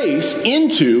this grace,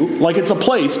 into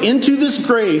this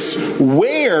grace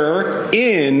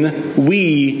wherein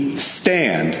we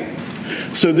stand.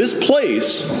 So this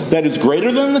place that is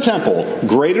greater than the temple,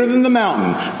 greater than the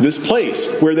mountain, this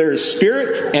place where there is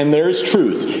spirit and there is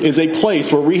truth, is a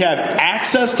place where we have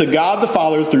access to God the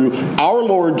Father through our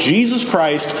Lord Jesus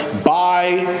Christ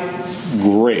by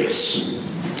grace.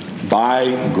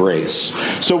 By grace.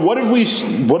 So what have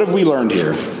we learned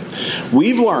here?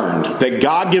 We've learned that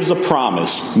God gives a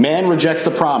promise. Man rejects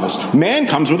the promise. Man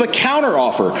comes with a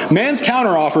counteroffer. Man's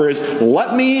counteroffer is,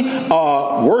 let me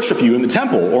worship you in the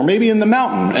temple or maybe in the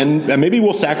mountain, and maybe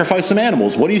we'll sacrifice some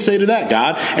animals. What do you say to that,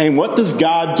 God? And what does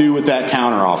God do with that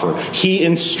counteroffer? He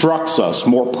instructs us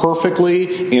more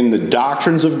perfectly in the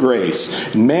doctrines of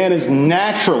grace. Man is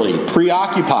naturally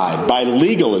preoccupied by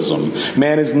legalism.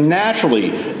 Man is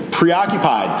naturally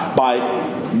preoccupied by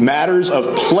matters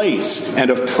of place and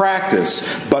of practice,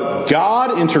 but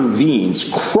God intervenes,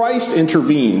 Christ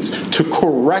intervenes to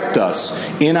correct us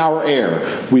in our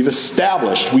error. We've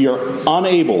established we are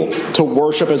unable to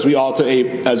worship as we ought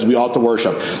to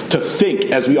worship, to think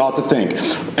as we ought to think.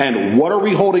 And what are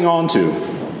we holding on to?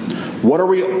 What are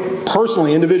we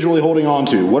personally, individually holding on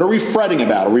to? What are we fretting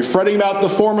about? Are we fretting about the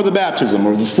form of the baptism,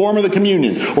 or the form of the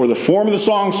communion, or the form of the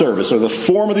song service, or the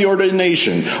form of the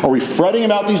ordination? Are we fretting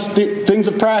about these things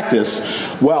of practice?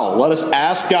 Well, let us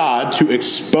ask God to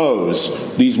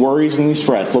expose these worries and these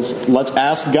frets. Let's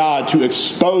ask God to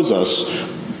expose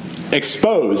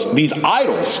these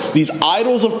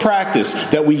idols of practice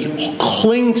that we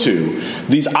cling to,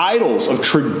 these idols of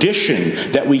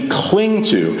tradition that we cling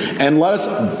to, and let us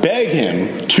beg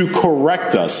Him to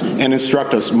correct us and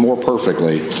instruct us more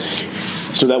perfectly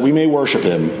so that we may worship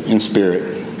Him in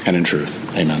spirit and in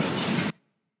truth. Amen.